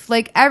life.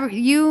 Like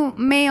you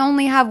may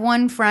only have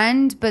one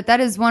friend, but that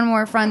is one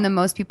more friend than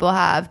most people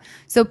have.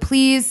 So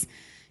please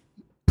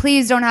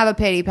don't have a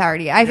pity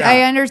party.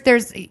 I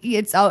understand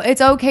it's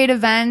okay to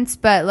vent,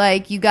 but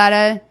like you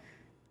gotta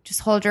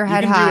just hold your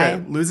head You can high.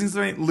 do it.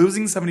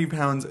 Losing 70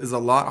 pounds is a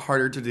lot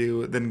harder to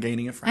do than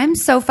gaining a friend. I'm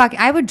so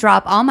I would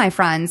drop all my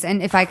friends,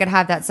 and if I could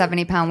have that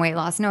 70-pound weight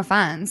loss, no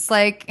offense.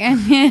 Like, I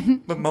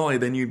mean, But Molly,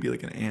 then you'd be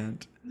like an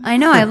ant. I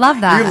know, I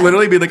love that. You'd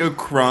literally be like a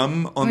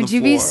crumb on the floor. Would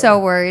you be so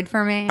worried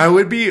for me? I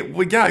would be.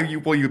 Well, yeah.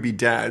 You'd be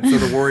dead. So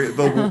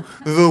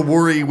the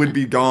worry would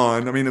be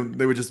gone. I mean,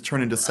 they would just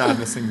turn into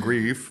sadness and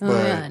grief.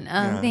 But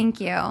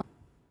Thank you.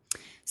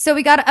 So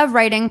we got a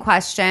write-in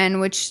question,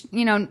 which,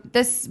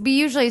 we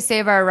usually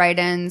save our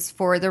write-ins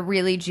for the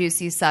really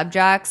juicy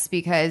subjects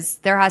because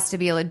there has to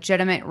be a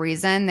legitimate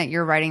reason that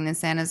you're writing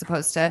this in as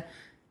opposed to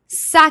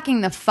sacking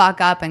the fuck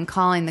up and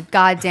calling the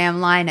goddamn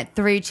line at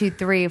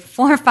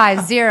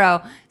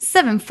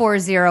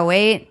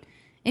 323-450-7408.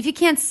 If you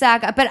can't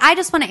sack up, but I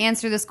just want to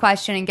answer this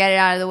question and get it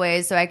out of the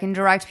way so I can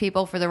direct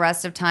people for the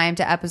rest of time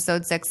to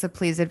episode 6 of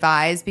Please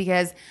Advise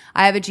because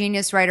I have a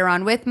genius writer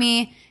on with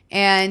me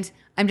and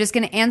I'm just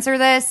going to answer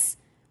this.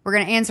 We're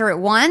going to answer it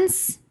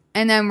once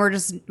and then we're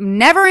just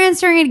never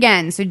answering it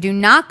again. So do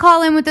not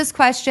call in with this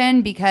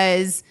question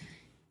because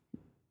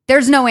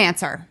there's no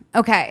answer.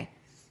 Okay.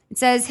 It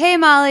says, hey,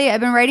 Molly,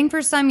 I've been writing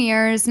for some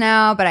years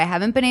now, but I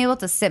haven't been able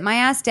to sit my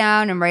ass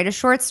down and write a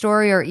short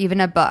story or even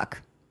a book.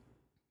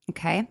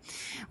 Okay.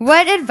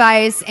 What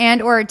advice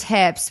and or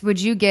tips would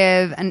you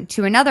give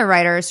to another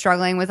writer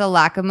struggling with a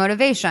lack of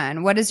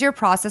motivation? What is your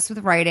process with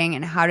writing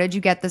and how did you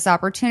get this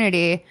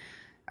opportunity?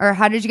 Or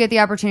how did you get the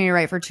opportunity to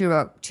write for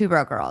Two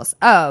Broke Girls?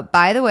 Oh,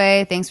 by the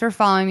way, thanks for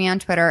following me on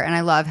Twitter and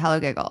I love Hello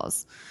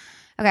Giggles.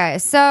 Okay.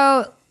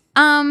 So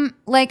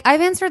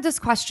I've answered this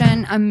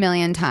question a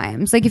million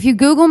times. Like if you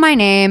Google my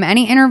name,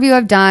 any interview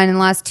I've done in the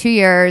last 2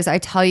 years, I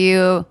tell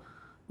you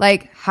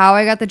like how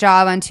I got the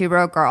job on Two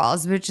Broke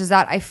Girls, which is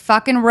that I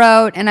fucking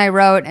wrote and I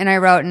wrote and I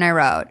wrote and I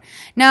wrote.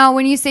 Now,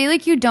 when you say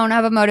like you don't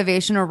have a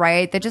motivation to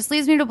write, that just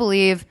leads me to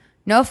believe,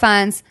 no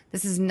offense,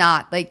 this is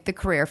not like the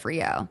career for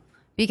you.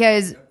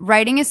 Because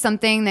writing is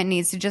something that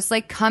needs to just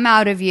like come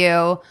out of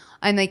you.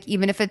 And like,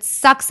 even if it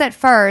sucks at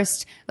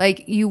first,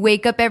 like you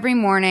wake up every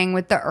morning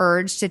with the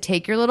urge to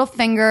take your little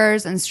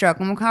fingers and stroke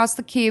them across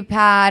the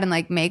keypad and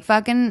like make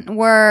fucking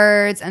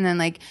words. And then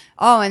like,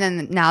 and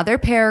then now they're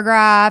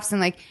paragraphs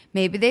and like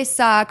maybe they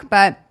suck,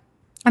 but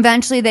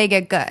eventually they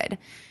get good.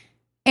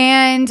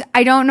 And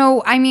I don't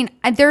know. I mean,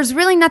 there's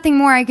really nothing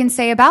more I can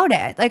say about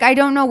it. Like, I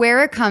don't know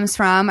where it comes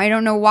from. I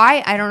don't know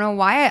why. I don't know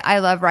why I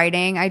love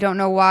writing. I don't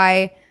know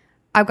why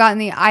I've gotten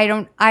I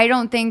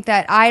don't think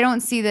that I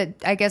don't see that,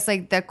 I guess,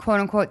 like the quote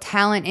unquote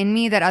talent in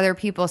me that other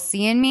people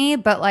see in me.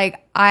 But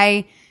like,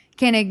 I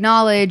can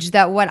acknowledge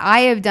that what I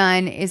have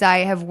done is I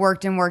have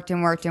worked and worked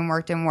and worked and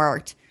worked and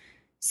worked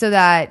so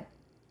that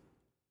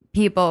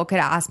people could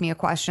ask me a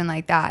question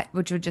like that,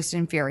 which would just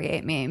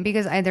infuriate me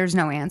because there's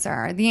no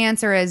answer. The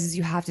answer is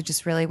you have to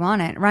just really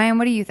want it. Ryan,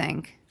 what do you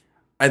think?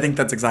 I think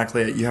that's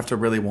exactly it. You have to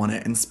really want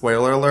it. And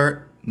spoiler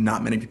alert,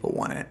 not many people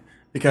want it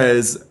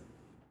because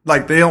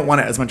like they don't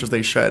want it as much as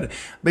they should.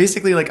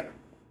 Basically, like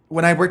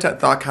when I worked at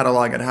Thought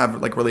Catalog, I'd have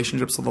like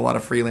relationships with a lot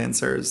of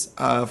freelancers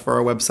for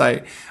our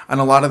website. And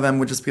a lot of them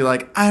would just be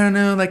like, I don't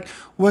know, like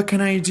what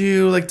can I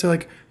do like to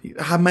like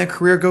have my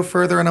career go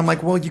further? And I'm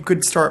like, well, you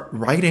could start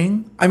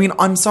writing. I mean,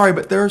 I'm sorry,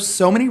 but there are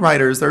so many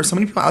writers. There are so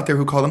many people out there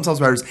who call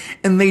themselves writers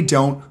and they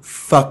don't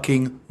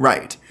fucking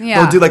write. Yeah.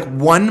 They'll do like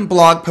one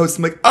blog post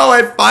and like, oh,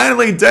 I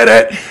finally did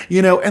it.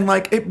 You know, and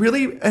like it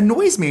really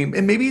annoys me.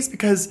 And maybe it's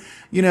because,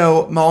 you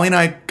know, Molly and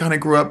I kind of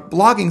grew up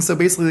blogging. So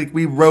basically like,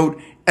 we wrote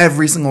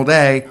every single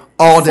day,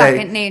 all day.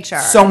 Second nature.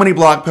 So many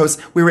blog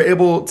posts. We were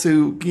able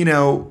to, you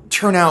know,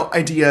 churn out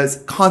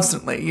ideas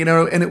constantly, you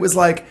know, and it was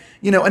like,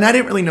 you know, and I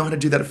didn't really know how to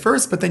do that at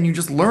first, but then you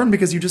just learn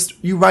because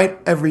you write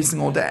every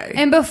single day.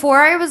 And before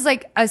I was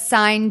like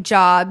assigned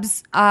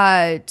jobs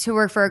to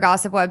work for a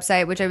gossip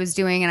website, which I was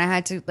doing, and I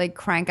had to like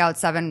crank out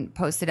 7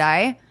 posts a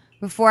day.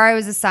 Before I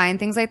was assigned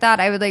things like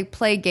that, I would like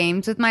play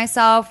games with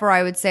myself where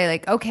I would say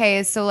like,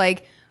 okay, so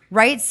like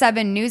write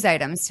 7 news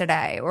items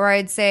today. Or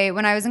I'd say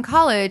when I was in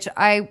college,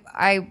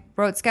 I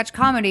wrote sketch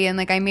comedy and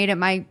like I made it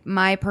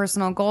my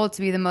personal goal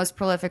to be the most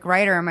prolific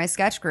writer in my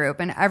sketch group.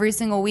 And every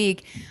single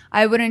week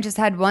I wouldn't just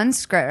had one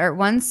script or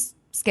one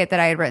skit that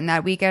I had written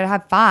that week. I'd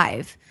have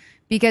 5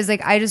 because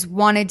like I just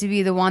wanted to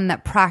be the one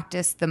that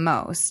practiced the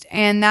most.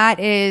 And that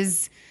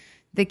is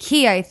the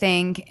key, I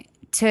think,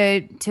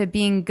 to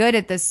being good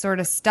at this sort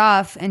of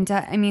stuff. And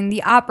I mean,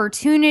 the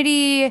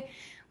opportunity.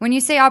 When you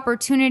say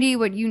opportunity,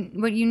 what you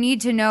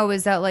need to know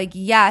is that like,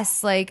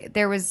 yes, like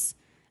there was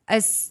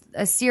a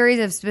series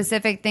of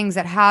specific things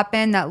that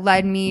happened that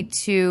led me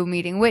to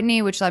meeting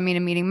Whitney, which led me to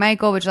meeting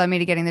Michael, which led me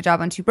to getting the job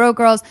on Two Broke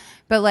Girls.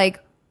 But like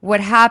what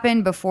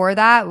happened before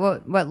that,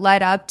 what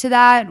led up to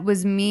that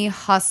was me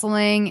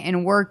hustling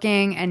and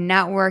working and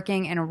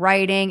networking and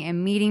writing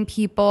and meeting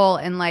people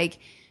and like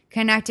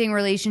connecting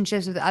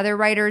relationships with other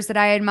writers that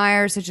I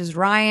admire, such as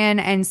Ryan,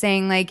 and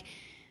saying like,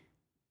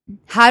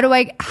 how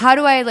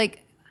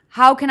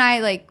can I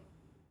like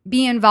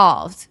be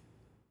involved?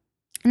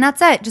 And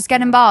that's it. Just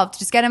get involved.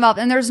 Just get involved.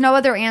 And there's no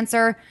other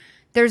answer.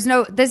 This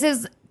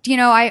is, you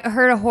know, I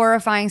heard a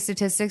horrifying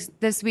statistic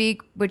this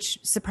week, which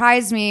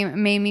surprised me,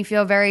 made me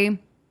feel very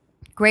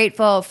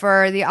grateful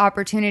for the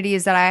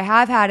opportunities that I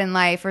have had in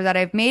life or that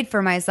I've made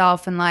for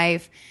myself in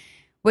life,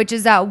 which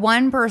is that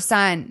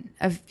 1%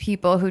 of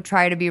people who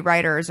try to be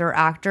writers or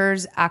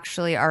actors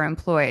actually are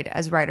employed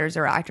as writers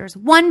or actors.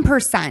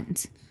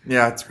 1%.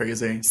 Yeah, it's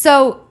crazy.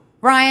 So,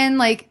 Ryan,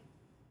 like,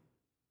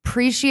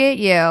 appreciate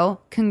you.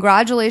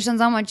 Congratulations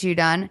on what you've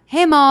done.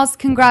 Hey, Malls,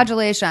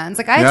 congratulations.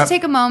 Like, I have to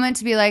take a moment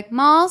to be like,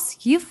 Malls,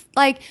 you've,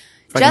 like,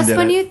 just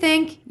when you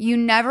think you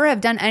never have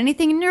done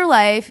anything in your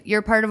life,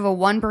 you're part of a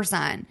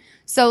 1%.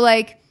 So,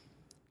 like,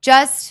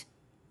 just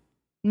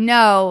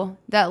know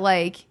that,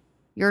 like,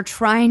 you're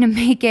trying to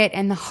make it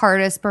in the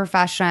hardest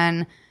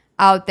profession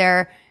out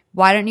there.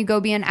 Why don't you go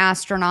be an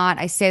astronaut?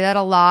 I say that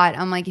a lot.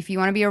 I'm like, if you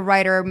want to be a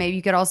writer, maybe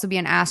you could also be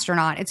an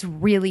astronaut. It's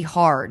really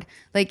hard.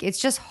 Like, it's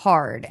just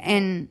hard.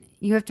 And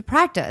you have to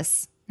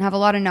practice and have a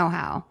lot of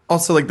know-how.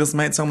 Also, like, this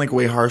might sound like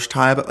way harsh,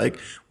 Ty, but like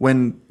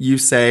when you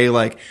say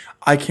like,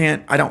 I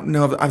don't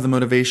know if I have the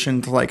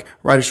motivation to like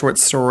write a short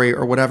story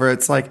or whatever,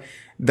 it's like,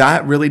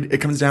 that really,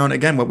 it comes down,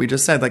 again, what we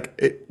just said,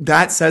 like,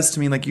 that says to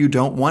me, like, you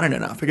don't want it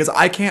enough because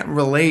I can't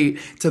relate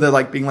to the,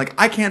 like, being like,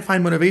 I can't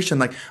find motivation.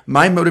 Like,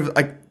 my motive,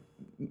 like,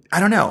 I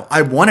don't know.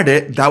 I wanted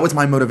it. That was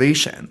my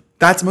motivation.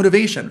 That's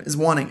motivation, is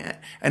wanting it.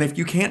 And if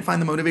you can't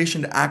find the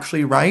motivation to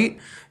actually write,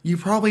 you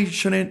probably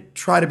shouldn't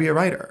try to be a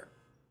writer.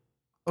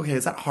 Okay,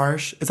 is that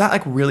harsh? Is that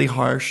like really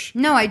harsh?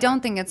 No, I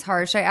don't think it's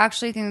harsh. I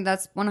actually think that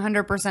that's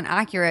 100%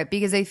 accurate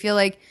because I feel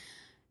like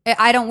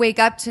I don't wake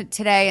up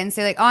today and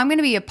say like, oh, I'm going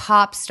to be a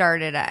pop star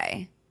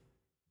today.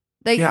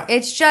 Like,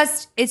 it's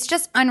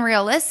just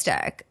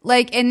unrealistic.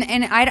 Like, and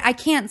I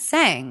can't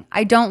sing.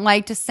 I don't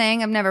like to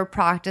sing. I've never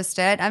practiced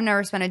it. I've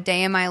never spent a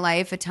day in my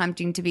life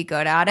attempting to be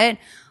good at it.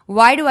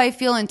 Why do I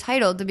feel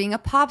entitled to being a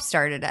pop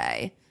star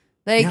today?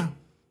 Like,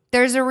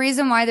 there's a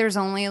reason why there's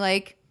only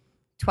like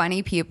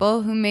 20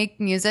 people who make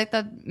music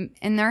that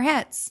in their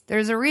hits.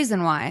 There's a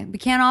reason why. We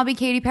can't all be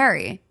Katy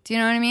Perry. Do you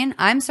know what I mean?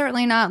 I'm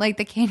certainly not like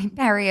the Katy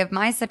Perry of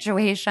my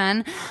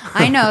situation.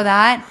 I know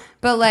that.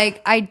 But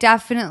like, I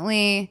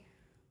definitely...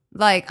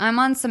 Like, I'm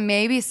on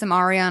maybe some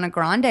Ariana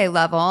Grande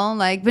level,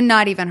 like, but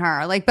not even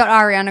her. Like, but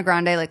Ariana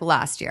Grande, like,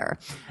 last year.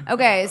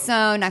 Okay,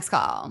 so next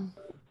call.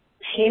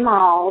 Hey,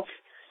 Malls.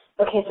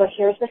 Okay, so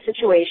here's the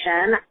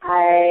situation.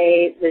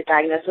 I was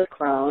diagnosed with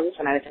Crohn's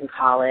when I was in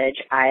college.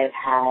 I've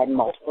had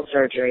multiple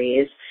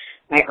surgeries,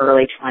 my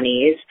early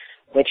 20s,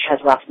 which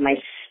has left my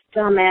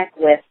stomach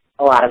with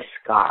a lot of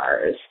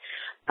scars,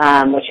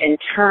 which in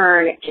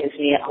turn gives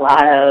me a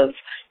lot of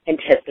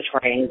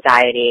anticipatory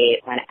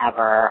anxiety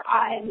whenever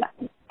I'm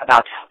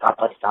about to hook up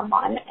with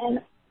someone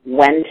and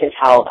when to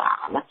tell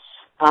them.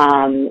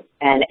 And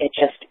it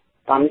just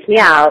bums me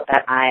out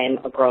that I'm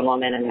a grown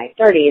woman in my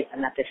 30s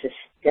and that this is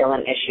still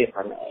an issue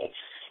for me.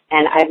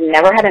 And I've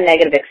never had a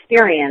negative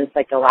experience.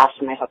 Like the last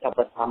time I hooked up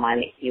with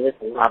someone, he was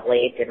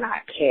lovely, did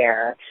not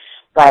care.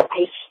 But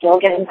I still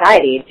get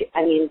anxiety.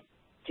 I mean,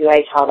 do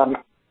I tell them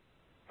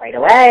right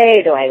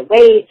away? Do I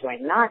wait? Do I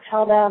not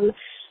tell them?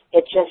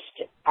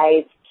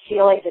 I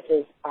feel like this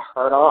is a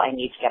hurdle I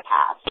need to get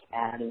past.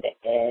 And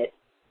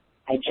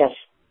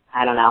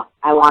I don't know.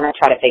 I want to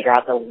try to figure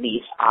out the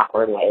least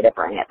awkward way to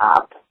bring it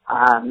up.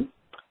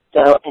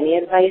 So any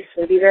advice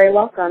would be very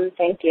welcome.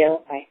 Thank you.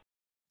 Bye.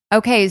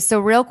 Okay, so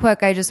real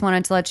quick, I just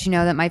wanted to let you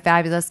know that my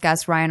fabulous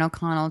guest, Ryan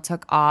O'Connell,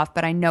 took off,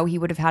 but I know he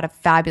would have had a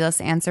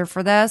fabulous answer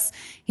for this.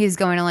 He's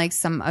going to like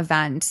some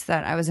event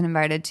that I wasn't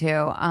invited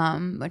to,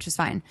 which is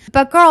fine.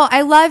 But girl,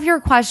 I love your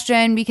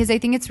question because I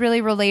think it's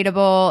really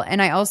relatable.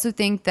 And I also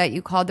think that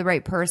you called the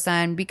right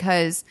person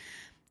because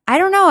I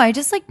don't know. I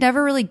just like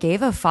never really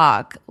gave a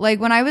fuck.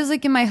 Like when I was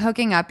like in my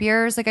hooking up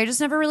years, like I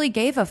just never really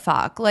gave a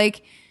fuck.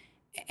 Like,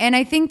 and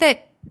I think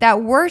that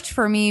worked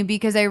for me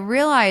because I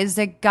realized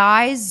that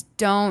guys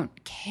don't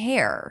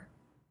care.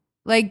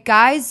 Like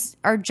guys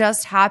are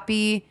just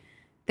happy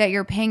that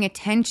you're paying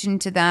attention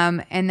to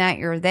them and that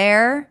you're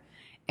there.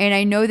 And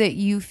I know that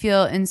you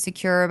feel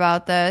insecure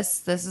about this.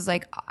 This is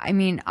like, I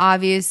mean,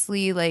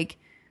 obviously like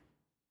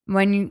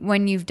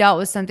when you've dealt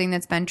with something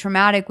that's been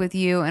traumatic with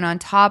you and on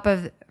top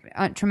of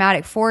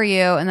traumatic for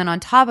you. And then on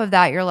top of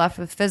that, you're left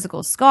with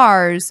physical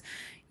scars.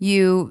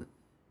 You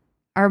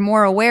are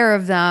more aware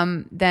of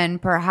them than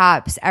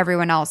perhaps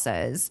everyone else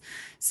is.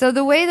 So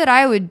the way that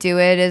I would do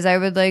it is I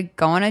would like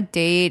go on a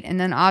date and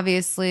then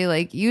obviously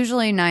like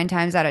usually 9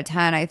 times out of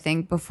 10, I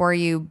think before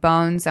you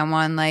bone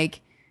someone,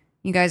 like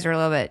you guys are a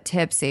little bit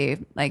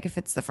tipsy, like if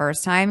it's the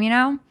first time, you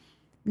know?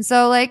 And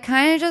so like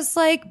kind of just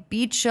like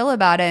be chill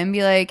about it and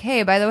be like,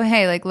 hey, by the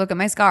way, like look at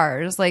my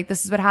scars. Like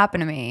this is what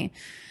happened to me.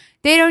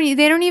 They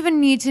don't even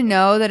need to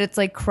know that it's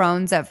like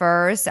Crohn's at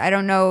first. I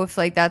don't know if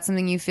like that's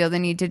something you feel the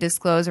need to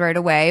disclose right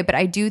away, but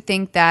I do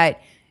think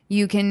that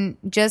you can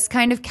just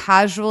kind of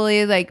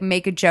casually like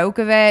make a joke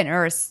of it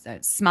or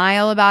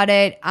smile about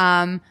it.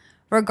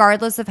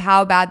 Regardless of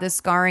how bad the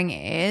scarring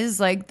is,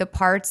 like the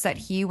parts that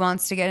he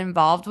wants to get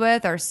involved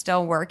with are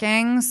still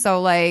working.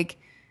 So like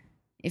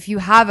if you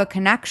have a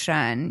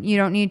connection, you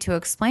don't need to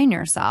explain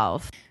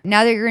yourself.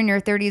 Now that you're in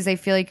your 30s, I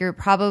feel like you're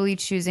probably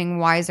choosing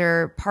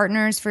wiser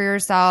partners for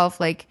yourself,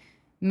 like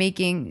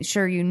making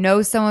sure you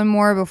know someone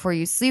more before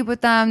you sleep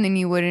with them than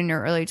you would in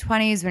your early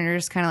 20s when you're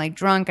just kind of like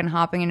drunk and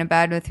hopping into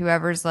bed with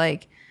whoever's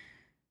like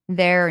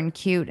there and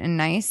cute and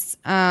nice.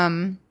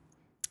 So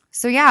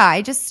yeah,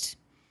 I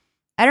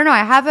don't know.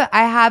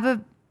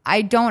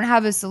 I don't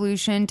have a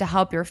solution to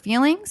help your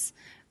feelings,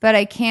 but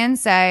I can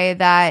say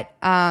that,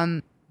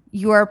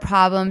 your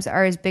problems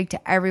are as big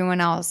to everyone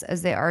else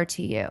as they are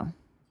to you.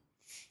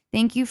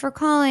 Thank you for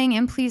calling,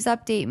 and please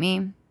update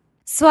me.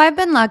 So I've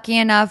been lucky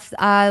enough the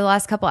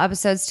last couple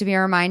episodes to be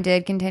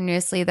reminded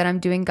continuously that I'm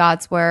doing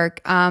God's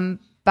work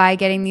by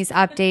getting these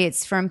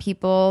updates from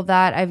people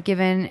that I've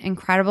given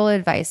incredible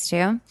advice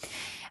to.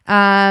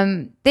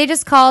 They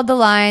just called the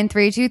line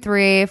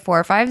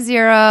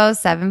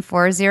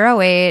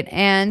 323-450-7408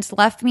 and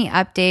left me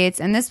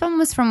updates. And this one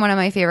was from one of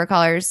my favorite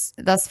callers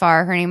thus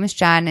far. Her name was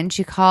Jen, and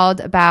she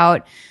called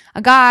about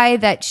a guy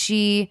that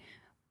she,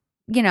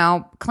 you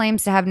know,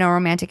 claims to have no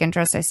romantic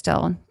interest. I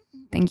still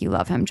think you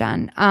love him,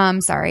 Jen.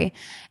 Sorry.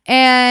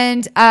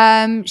 And,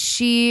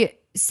 she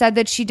said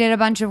that she did a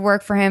bunch of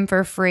work for him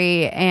for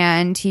free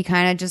and he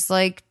kind of just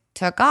like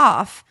took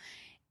off.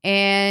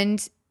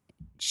 And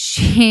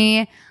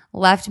she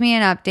left me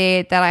an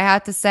update that I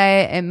have to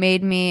say it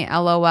made me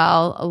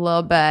LOL a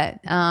little bit.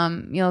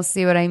 You'll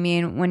see what I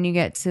mean when you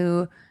get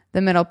to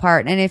the middle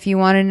part. And if you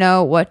want to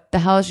know what the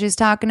hell she's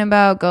talking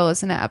about, go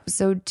listen to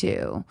episode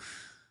 2.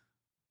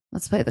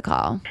 Let's play the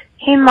call.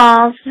 Hey,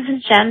 Malls. This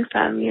is Jen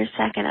from your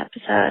second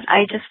episode.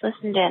 I just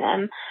listened in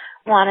and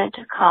wanted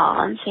to call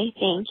and say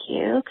thank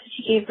you because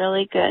you gave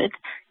really good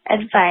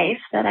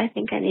advice that I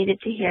think I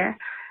needed to hear.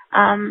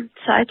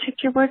 So I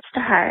took your words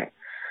to heart.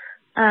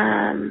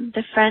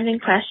 The friend in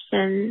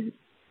question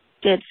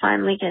did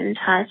finally get in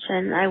touch,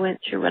 and I went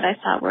through what I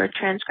thought were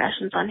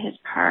transgressions on his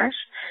part.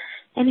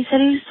 And he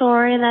said he was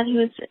sorry and that he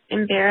was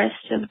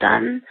embarrassed to have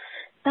done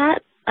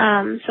that.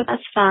 So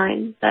that's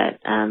fine. But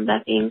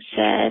that being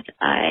said,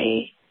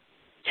 I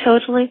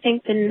totally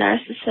think the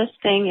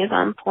narcissist thing is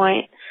on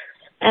point,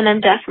 and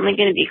I'm definitely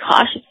going to be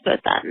cautious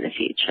about that in the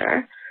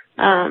future.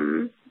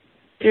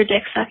 Your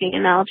dick sucking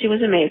analogy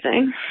was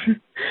amazing.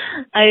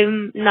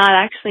 I'm not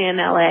actually in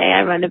LA.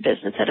 I run a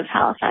business out of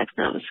Halifax,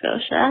 Nova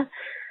Scotia.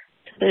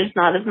 So there's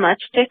not as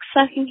much dick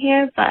sucking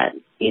here, but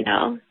you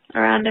know,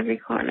 around every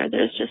corner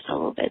there's just a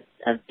little bit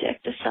of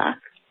dick to suck,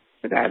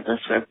 regardless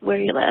of where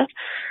you live.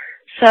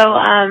 So,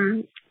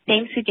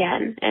 thanks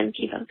again, and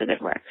keep up the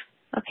good work.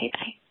 Okay,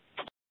 bye.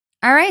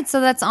 All right, so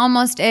that's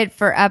almost it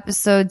for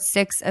episode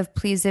 6 of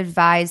Please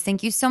Advise.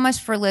 Thank you so much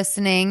for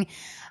listening.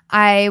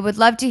 I would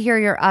love to hear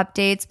your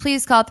updates.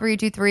 Please call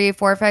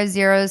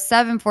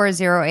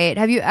 323-450-7408.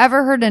 Have you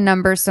ever heard a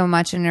number so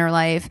much in your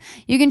life?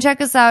 You can check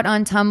us out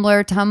on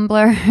Tumblr.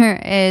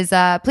 Tumblr is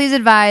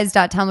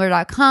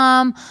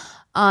pleaseadvise.tumblr.com.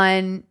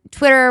 On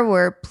Twitter,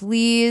 we're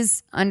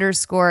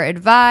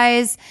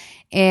please_advise.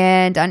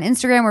 And on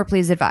Instagram, we're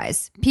Please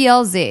Advise.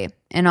 PLZ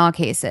in all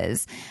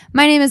cases.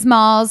 My name is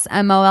Malls,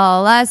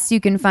 MOLLS. You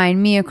can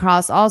find me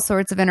across all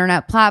sorts of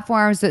internet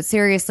platforms, but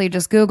seriously,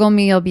 just Google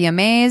me. You'll be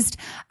amazed.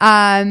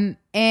 And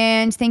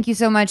thank you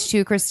so much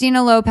to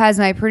Christina Lopez,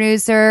 my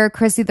producer,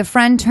 Chrissy the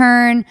Friend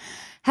Turn,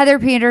 Heather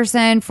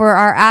Peterson for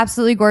our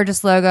absolutely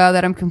gorgeous logo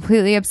that I'm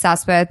completely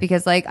obsessed with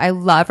because like I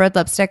love red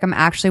lipstick. I'm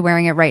actually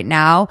wearing it right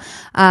now.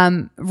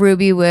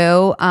 Ruby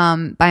Woo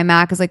by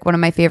MAC is like one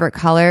of my favorite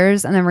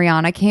colors. And then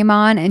Rihanna came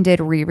on and did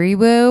Riri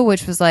Woo,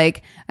 which was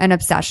like an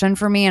obsession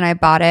for me. And I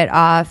bought it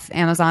off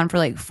Amazon for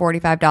like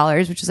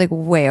 $45, which is like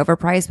way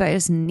overpriced, but I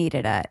just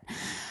needed it.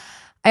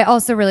 I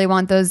also really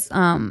want those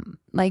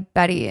like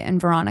Betty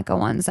and Veronica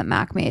ones that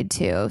MAC made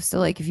too. So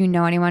like if you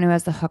know anyone who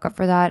has the hookup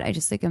for that, I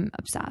just like am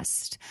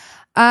obsessed.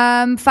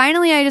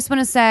 Finally, I just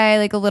want to say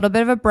like a little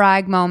bit of a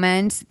brag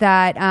moment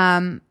that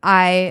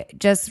I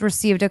just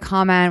received a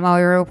comment while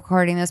we were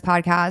recording this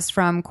podcast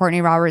from Courtney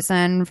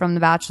Robertson from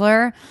The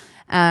Bachelor.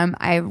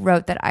 I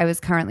wrote that I was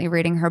currently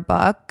reading her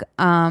book.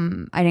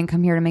 I didn't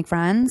come here to make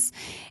friends.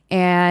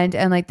 And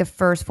like the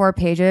first 4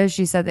 pages,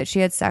 she said that she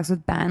had sex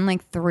with Ben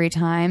like 3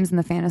 times in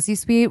the fantasy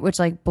suite, which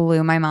like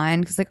blew my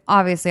mind. Cause like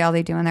obviously all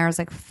they do in there is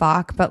like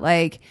fuck, but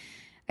like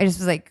I just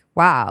was like,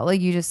 wow,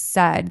 like you just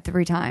said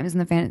 3 times in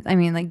the I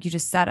mean, like you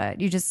just said it.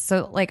 You just,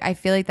 so like, I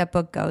feel like that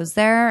book goes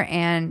there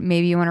and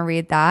maybe you want to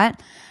read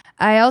that.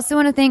 I also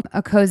want to thank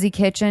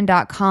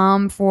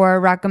acoziekitchen.com for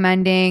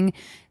recommending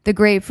the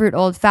grapefruit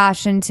old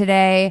fashioned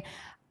today.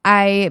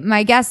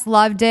 My guests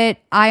loved it.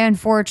 I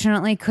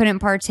unfortunately couldn't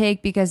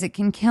partake because it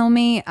can kill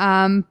me.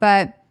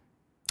 But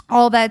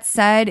all that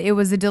said, it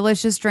was a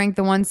delicious drink.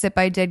 The one sip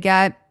I did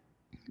get.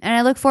 And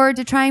I look forward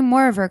to trying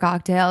more of her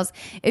cocktails.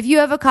 If you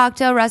have a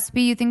cocktail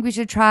recipe you think we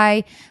should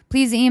try,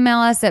 please email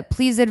us at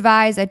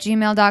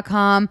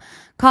pleaseadvise@gmail.com.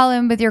 Call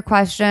in with your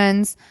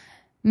questions.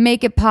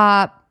 Make it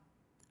pop.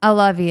 I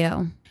love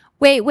you.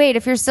 Wait,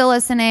 if you're still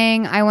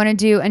listening, I want to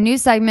do a new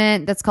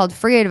segment that's called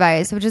Free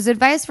Advice, which is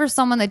advice for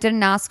someone that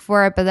didn't ask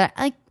for it, but that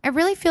I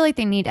really feel like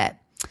they need it.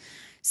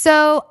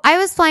 So I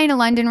was flying to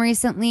London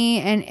recently,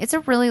 and it's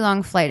a really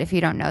long flight if you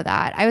don't know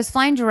that. I was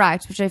flying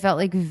direct, which I felt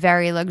like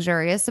very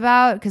luxurious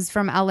about because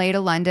from LA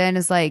to London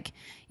is like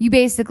you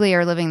basically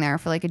are living there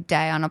for like a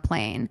day on a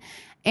plane.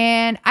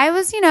 And I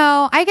was,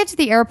 I get to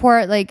the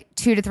airport like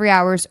 2 to 3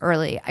 hours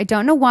early. I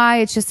don't know why.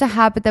 It's just a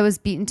habit that was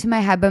beaten to my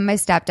head by my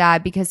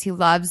stepdad because he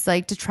loves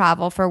like to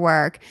travel for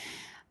work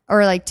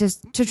or like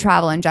to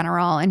travel in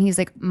general. And he's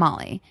like,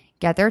 Molly,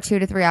 get there 2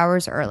 to 3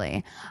 hours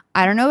early.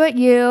 I don't know about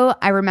you.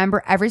 I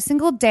remember every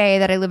single day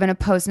that I live in a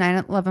post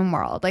 9/11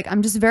 world. Like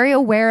I'm just very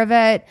aware of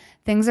it.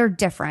 Things are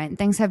different.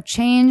 Things have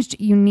changed.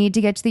 You need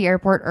to get to the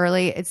airport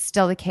early. It's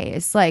still the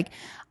case. Like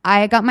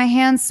I got my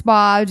hands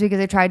swabbed because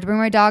I tried to bring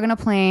my dog on a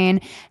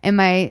plane and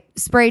my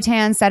spray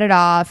tan set it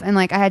off. And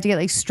like I had to get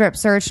like strip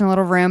searched in a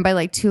little room by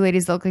like 2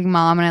 ladies that looked like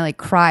mom. And I like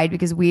cried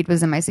because weed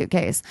was in my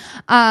suitcase.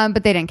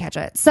 But they didn't catch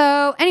it.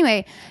 So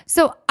anyway,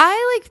 so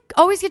I like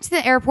always get to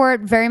the airport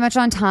very much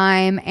on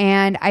time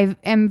and I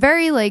am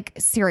very like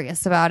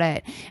serious about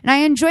it. And I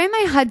enjoy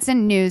my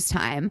Hudson news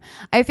time.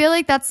 I feel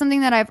like that's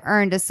something that I've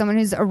earned as someone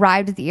who's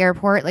arrived at the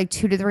airport like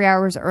 2 to 3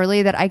 hours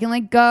early, that I can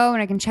like go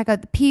and I can check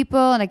out the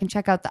people and I can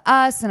check out the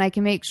us. And I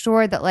can make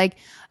sure that like,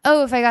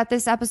 oh, if I got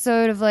this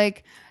episode of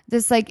like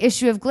this like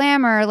issue of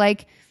Glamour,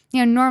 like,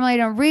 normally I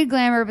don't read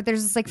Glamour, but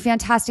there's this like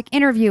fantastic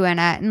interview in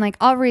it and like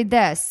I'll read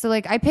this. So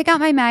like I pick out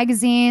my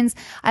magazines,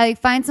 I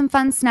like find some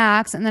fun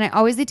snacks, and then I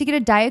always like to get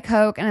a Diet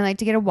Coke and I like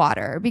to get a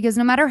water because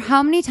no matter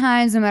how many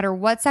times, no matter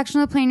what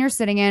section of the plane you're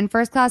sitting in,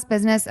 first class,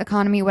 business,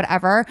 economy,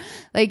 whatever,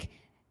 like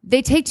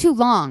they take too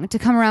long to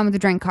come around with the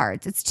drink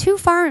cards. It's too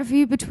far and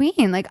few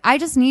between. Like I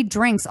just need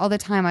drinks all the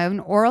time. I have an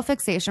oral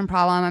fixation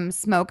problem. I'm a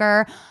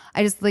smoker.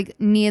 I just like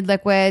need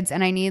liquids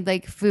and I need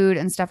like food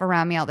and stuff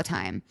around me all the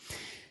time.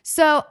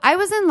 So I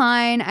was in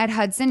line at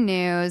Hudson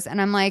News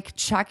and I'm like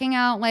checking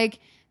out like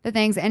the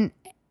things. And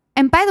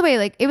by the way,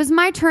 like it was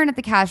my turn at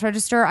the cash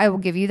register. I will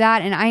give you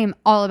that. And I am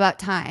all about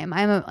time.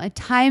 I'm a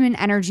time and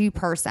energy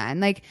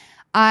person. Like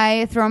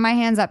I throw my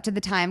hands up to the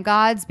time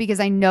gods because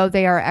I know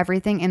they are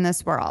everything in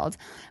this world.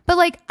 But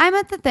like I'm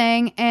at the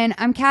thing and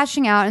I'm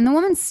cashing out and the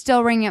woman's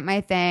still ringing up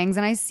my things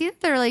and I see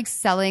that they're like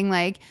selling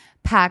like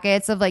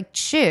packets of like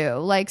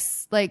chewing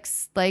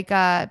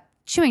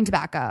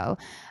tobacco.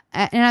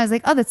 And I was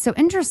like, oh, that's so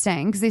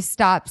interesting because they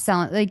stopped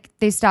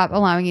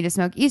allowing you to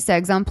smoke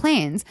e-cigs on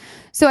planes.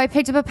 So I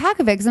picked up a pack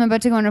of it because I'm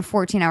about to go on a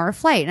 14-hour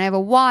flight and I have a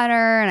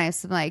water and I have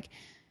some like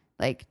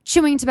like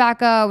chewing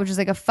tobacco, which is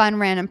like a fun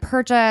random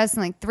purchase,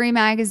 and like 3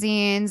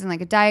 magazines and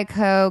like a Diet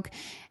Coke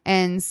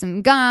and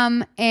some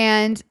gum.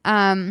 And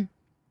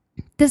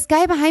this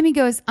guy behind me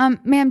goes,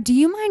 ma'am, do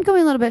you mind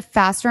going a little bit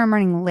faster? I'm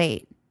running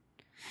late.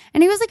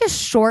 And he was like a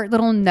short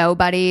little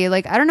nobody.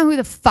 Like, I don't know who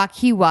the fuck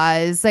he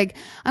was. Like,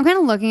 I'm kind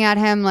of looking at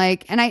him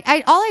like, and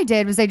I all I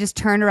did was I just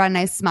turned around and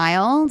I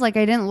smiled. Like,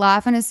 I didn't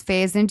laugh in his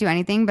face, didn't do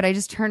anything, but I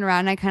just turned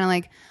around and I kind of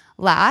like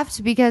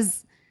laughed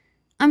because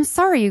I'm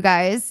sorry, you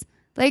guys.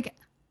 Like,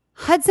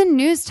 Hudson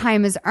News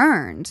Time is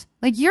earned.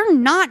 Like, you're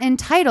not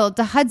entitled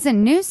to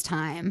Hudson News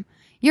Time.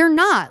 You're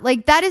not.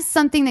 Like, that is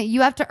something that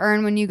you have to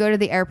earn when you go to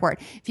the airport.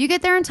 If you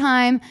get there in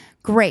time,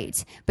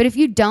 great. But if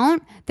you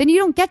don't, then you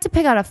don't get to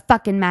pick out a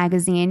fucking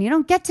magazine. You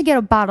don't get to get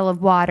a bottle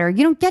of water.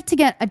 You don't get to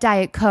get a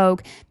Diet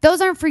Coke.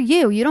 Those aren't for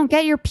you. You don't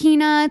get your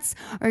peanuts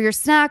or your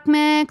snack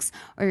mix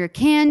or your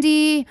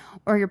candy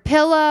or your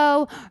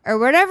pillow or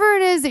whatever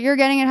it is that you're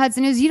getting at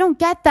Hudson News. You don't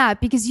get that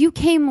because you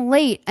came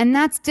late, and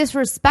that's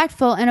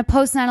disrespectful in a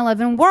post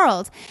 9/11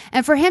 world.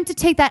 And for him to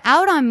take that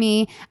out on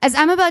me as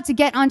I'm about to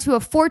get onto a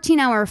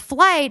 14-hour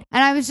flight,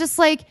 and I was just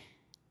like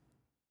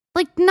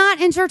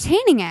not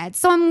entertaining it.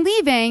 So I'm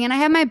leaving and I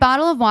have my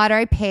bottle of water.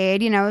 I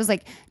paid, it was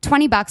like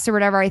 $20 or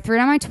whatever. I threw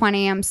down my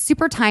 20. I'm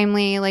super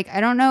timely. Like, I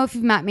don't know if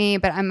you've met me,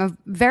 but I'm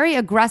very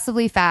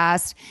aggressively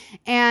fast.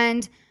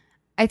 And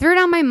I threw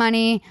down my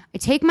money. I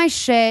take my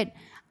shit.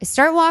 I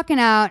start walking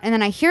out, and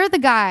then I hear the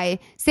guy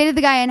say to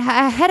the guy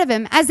ahead of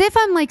him, as if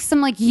I'm like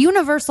some like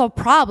universal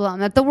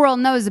problem that the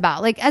world knows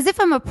about, like as if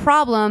I'm a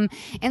problem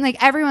in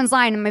like everyone's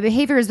line, and my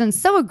behavior has been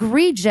so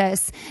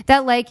egregious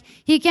that like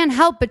he can't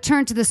help but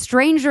turn to the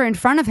stranger in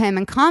front of him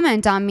and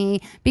comment on me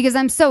because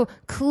I'm so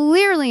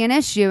clearly an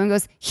issue, and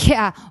goes,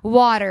 yeah,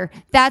 water,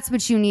 that's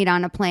what you need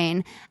on a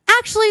plane.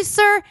 Actually,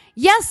 sir,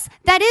 yes,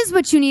 that is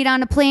what you need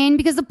on a plane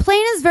because a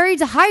plane is very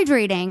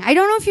dehydrating. I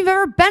don't know if you've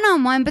ever been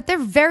on one, but they're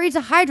very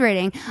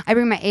dehydrating. I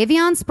bring my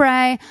Evian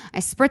spray. I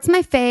spritz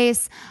my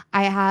face.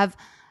 I have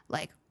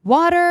like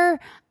water.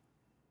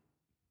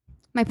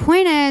 My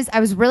point is, I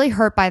was really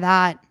hurt by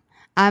that.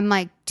 I'm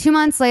like 2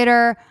 months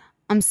later,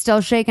 I'm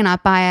still shaken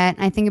up by it.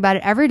 I think about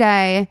it every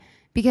day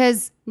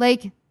because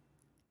like,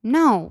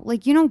 no,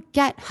 like you don't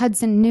get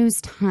Hudson News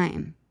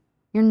Time.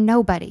 You're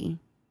nobody.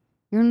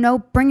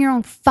 Bring your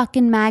own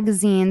fucking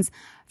magazines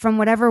from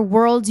whatever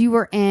world you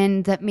were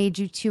in that made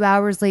you 2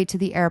 hours late to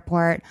the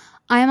airport.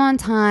 I'm on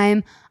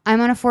time.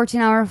 I'm on a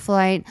 14-hour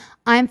flight.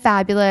 I'm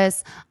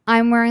fabulous.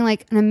 I'm wearing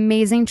like an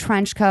amazing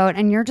trench coat,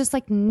 and you're just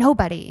like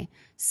nobody.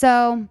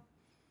 So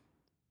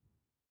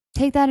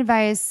take that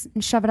advice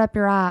and shove it up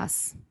your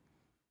ass.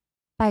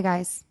 Bye,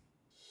 guys.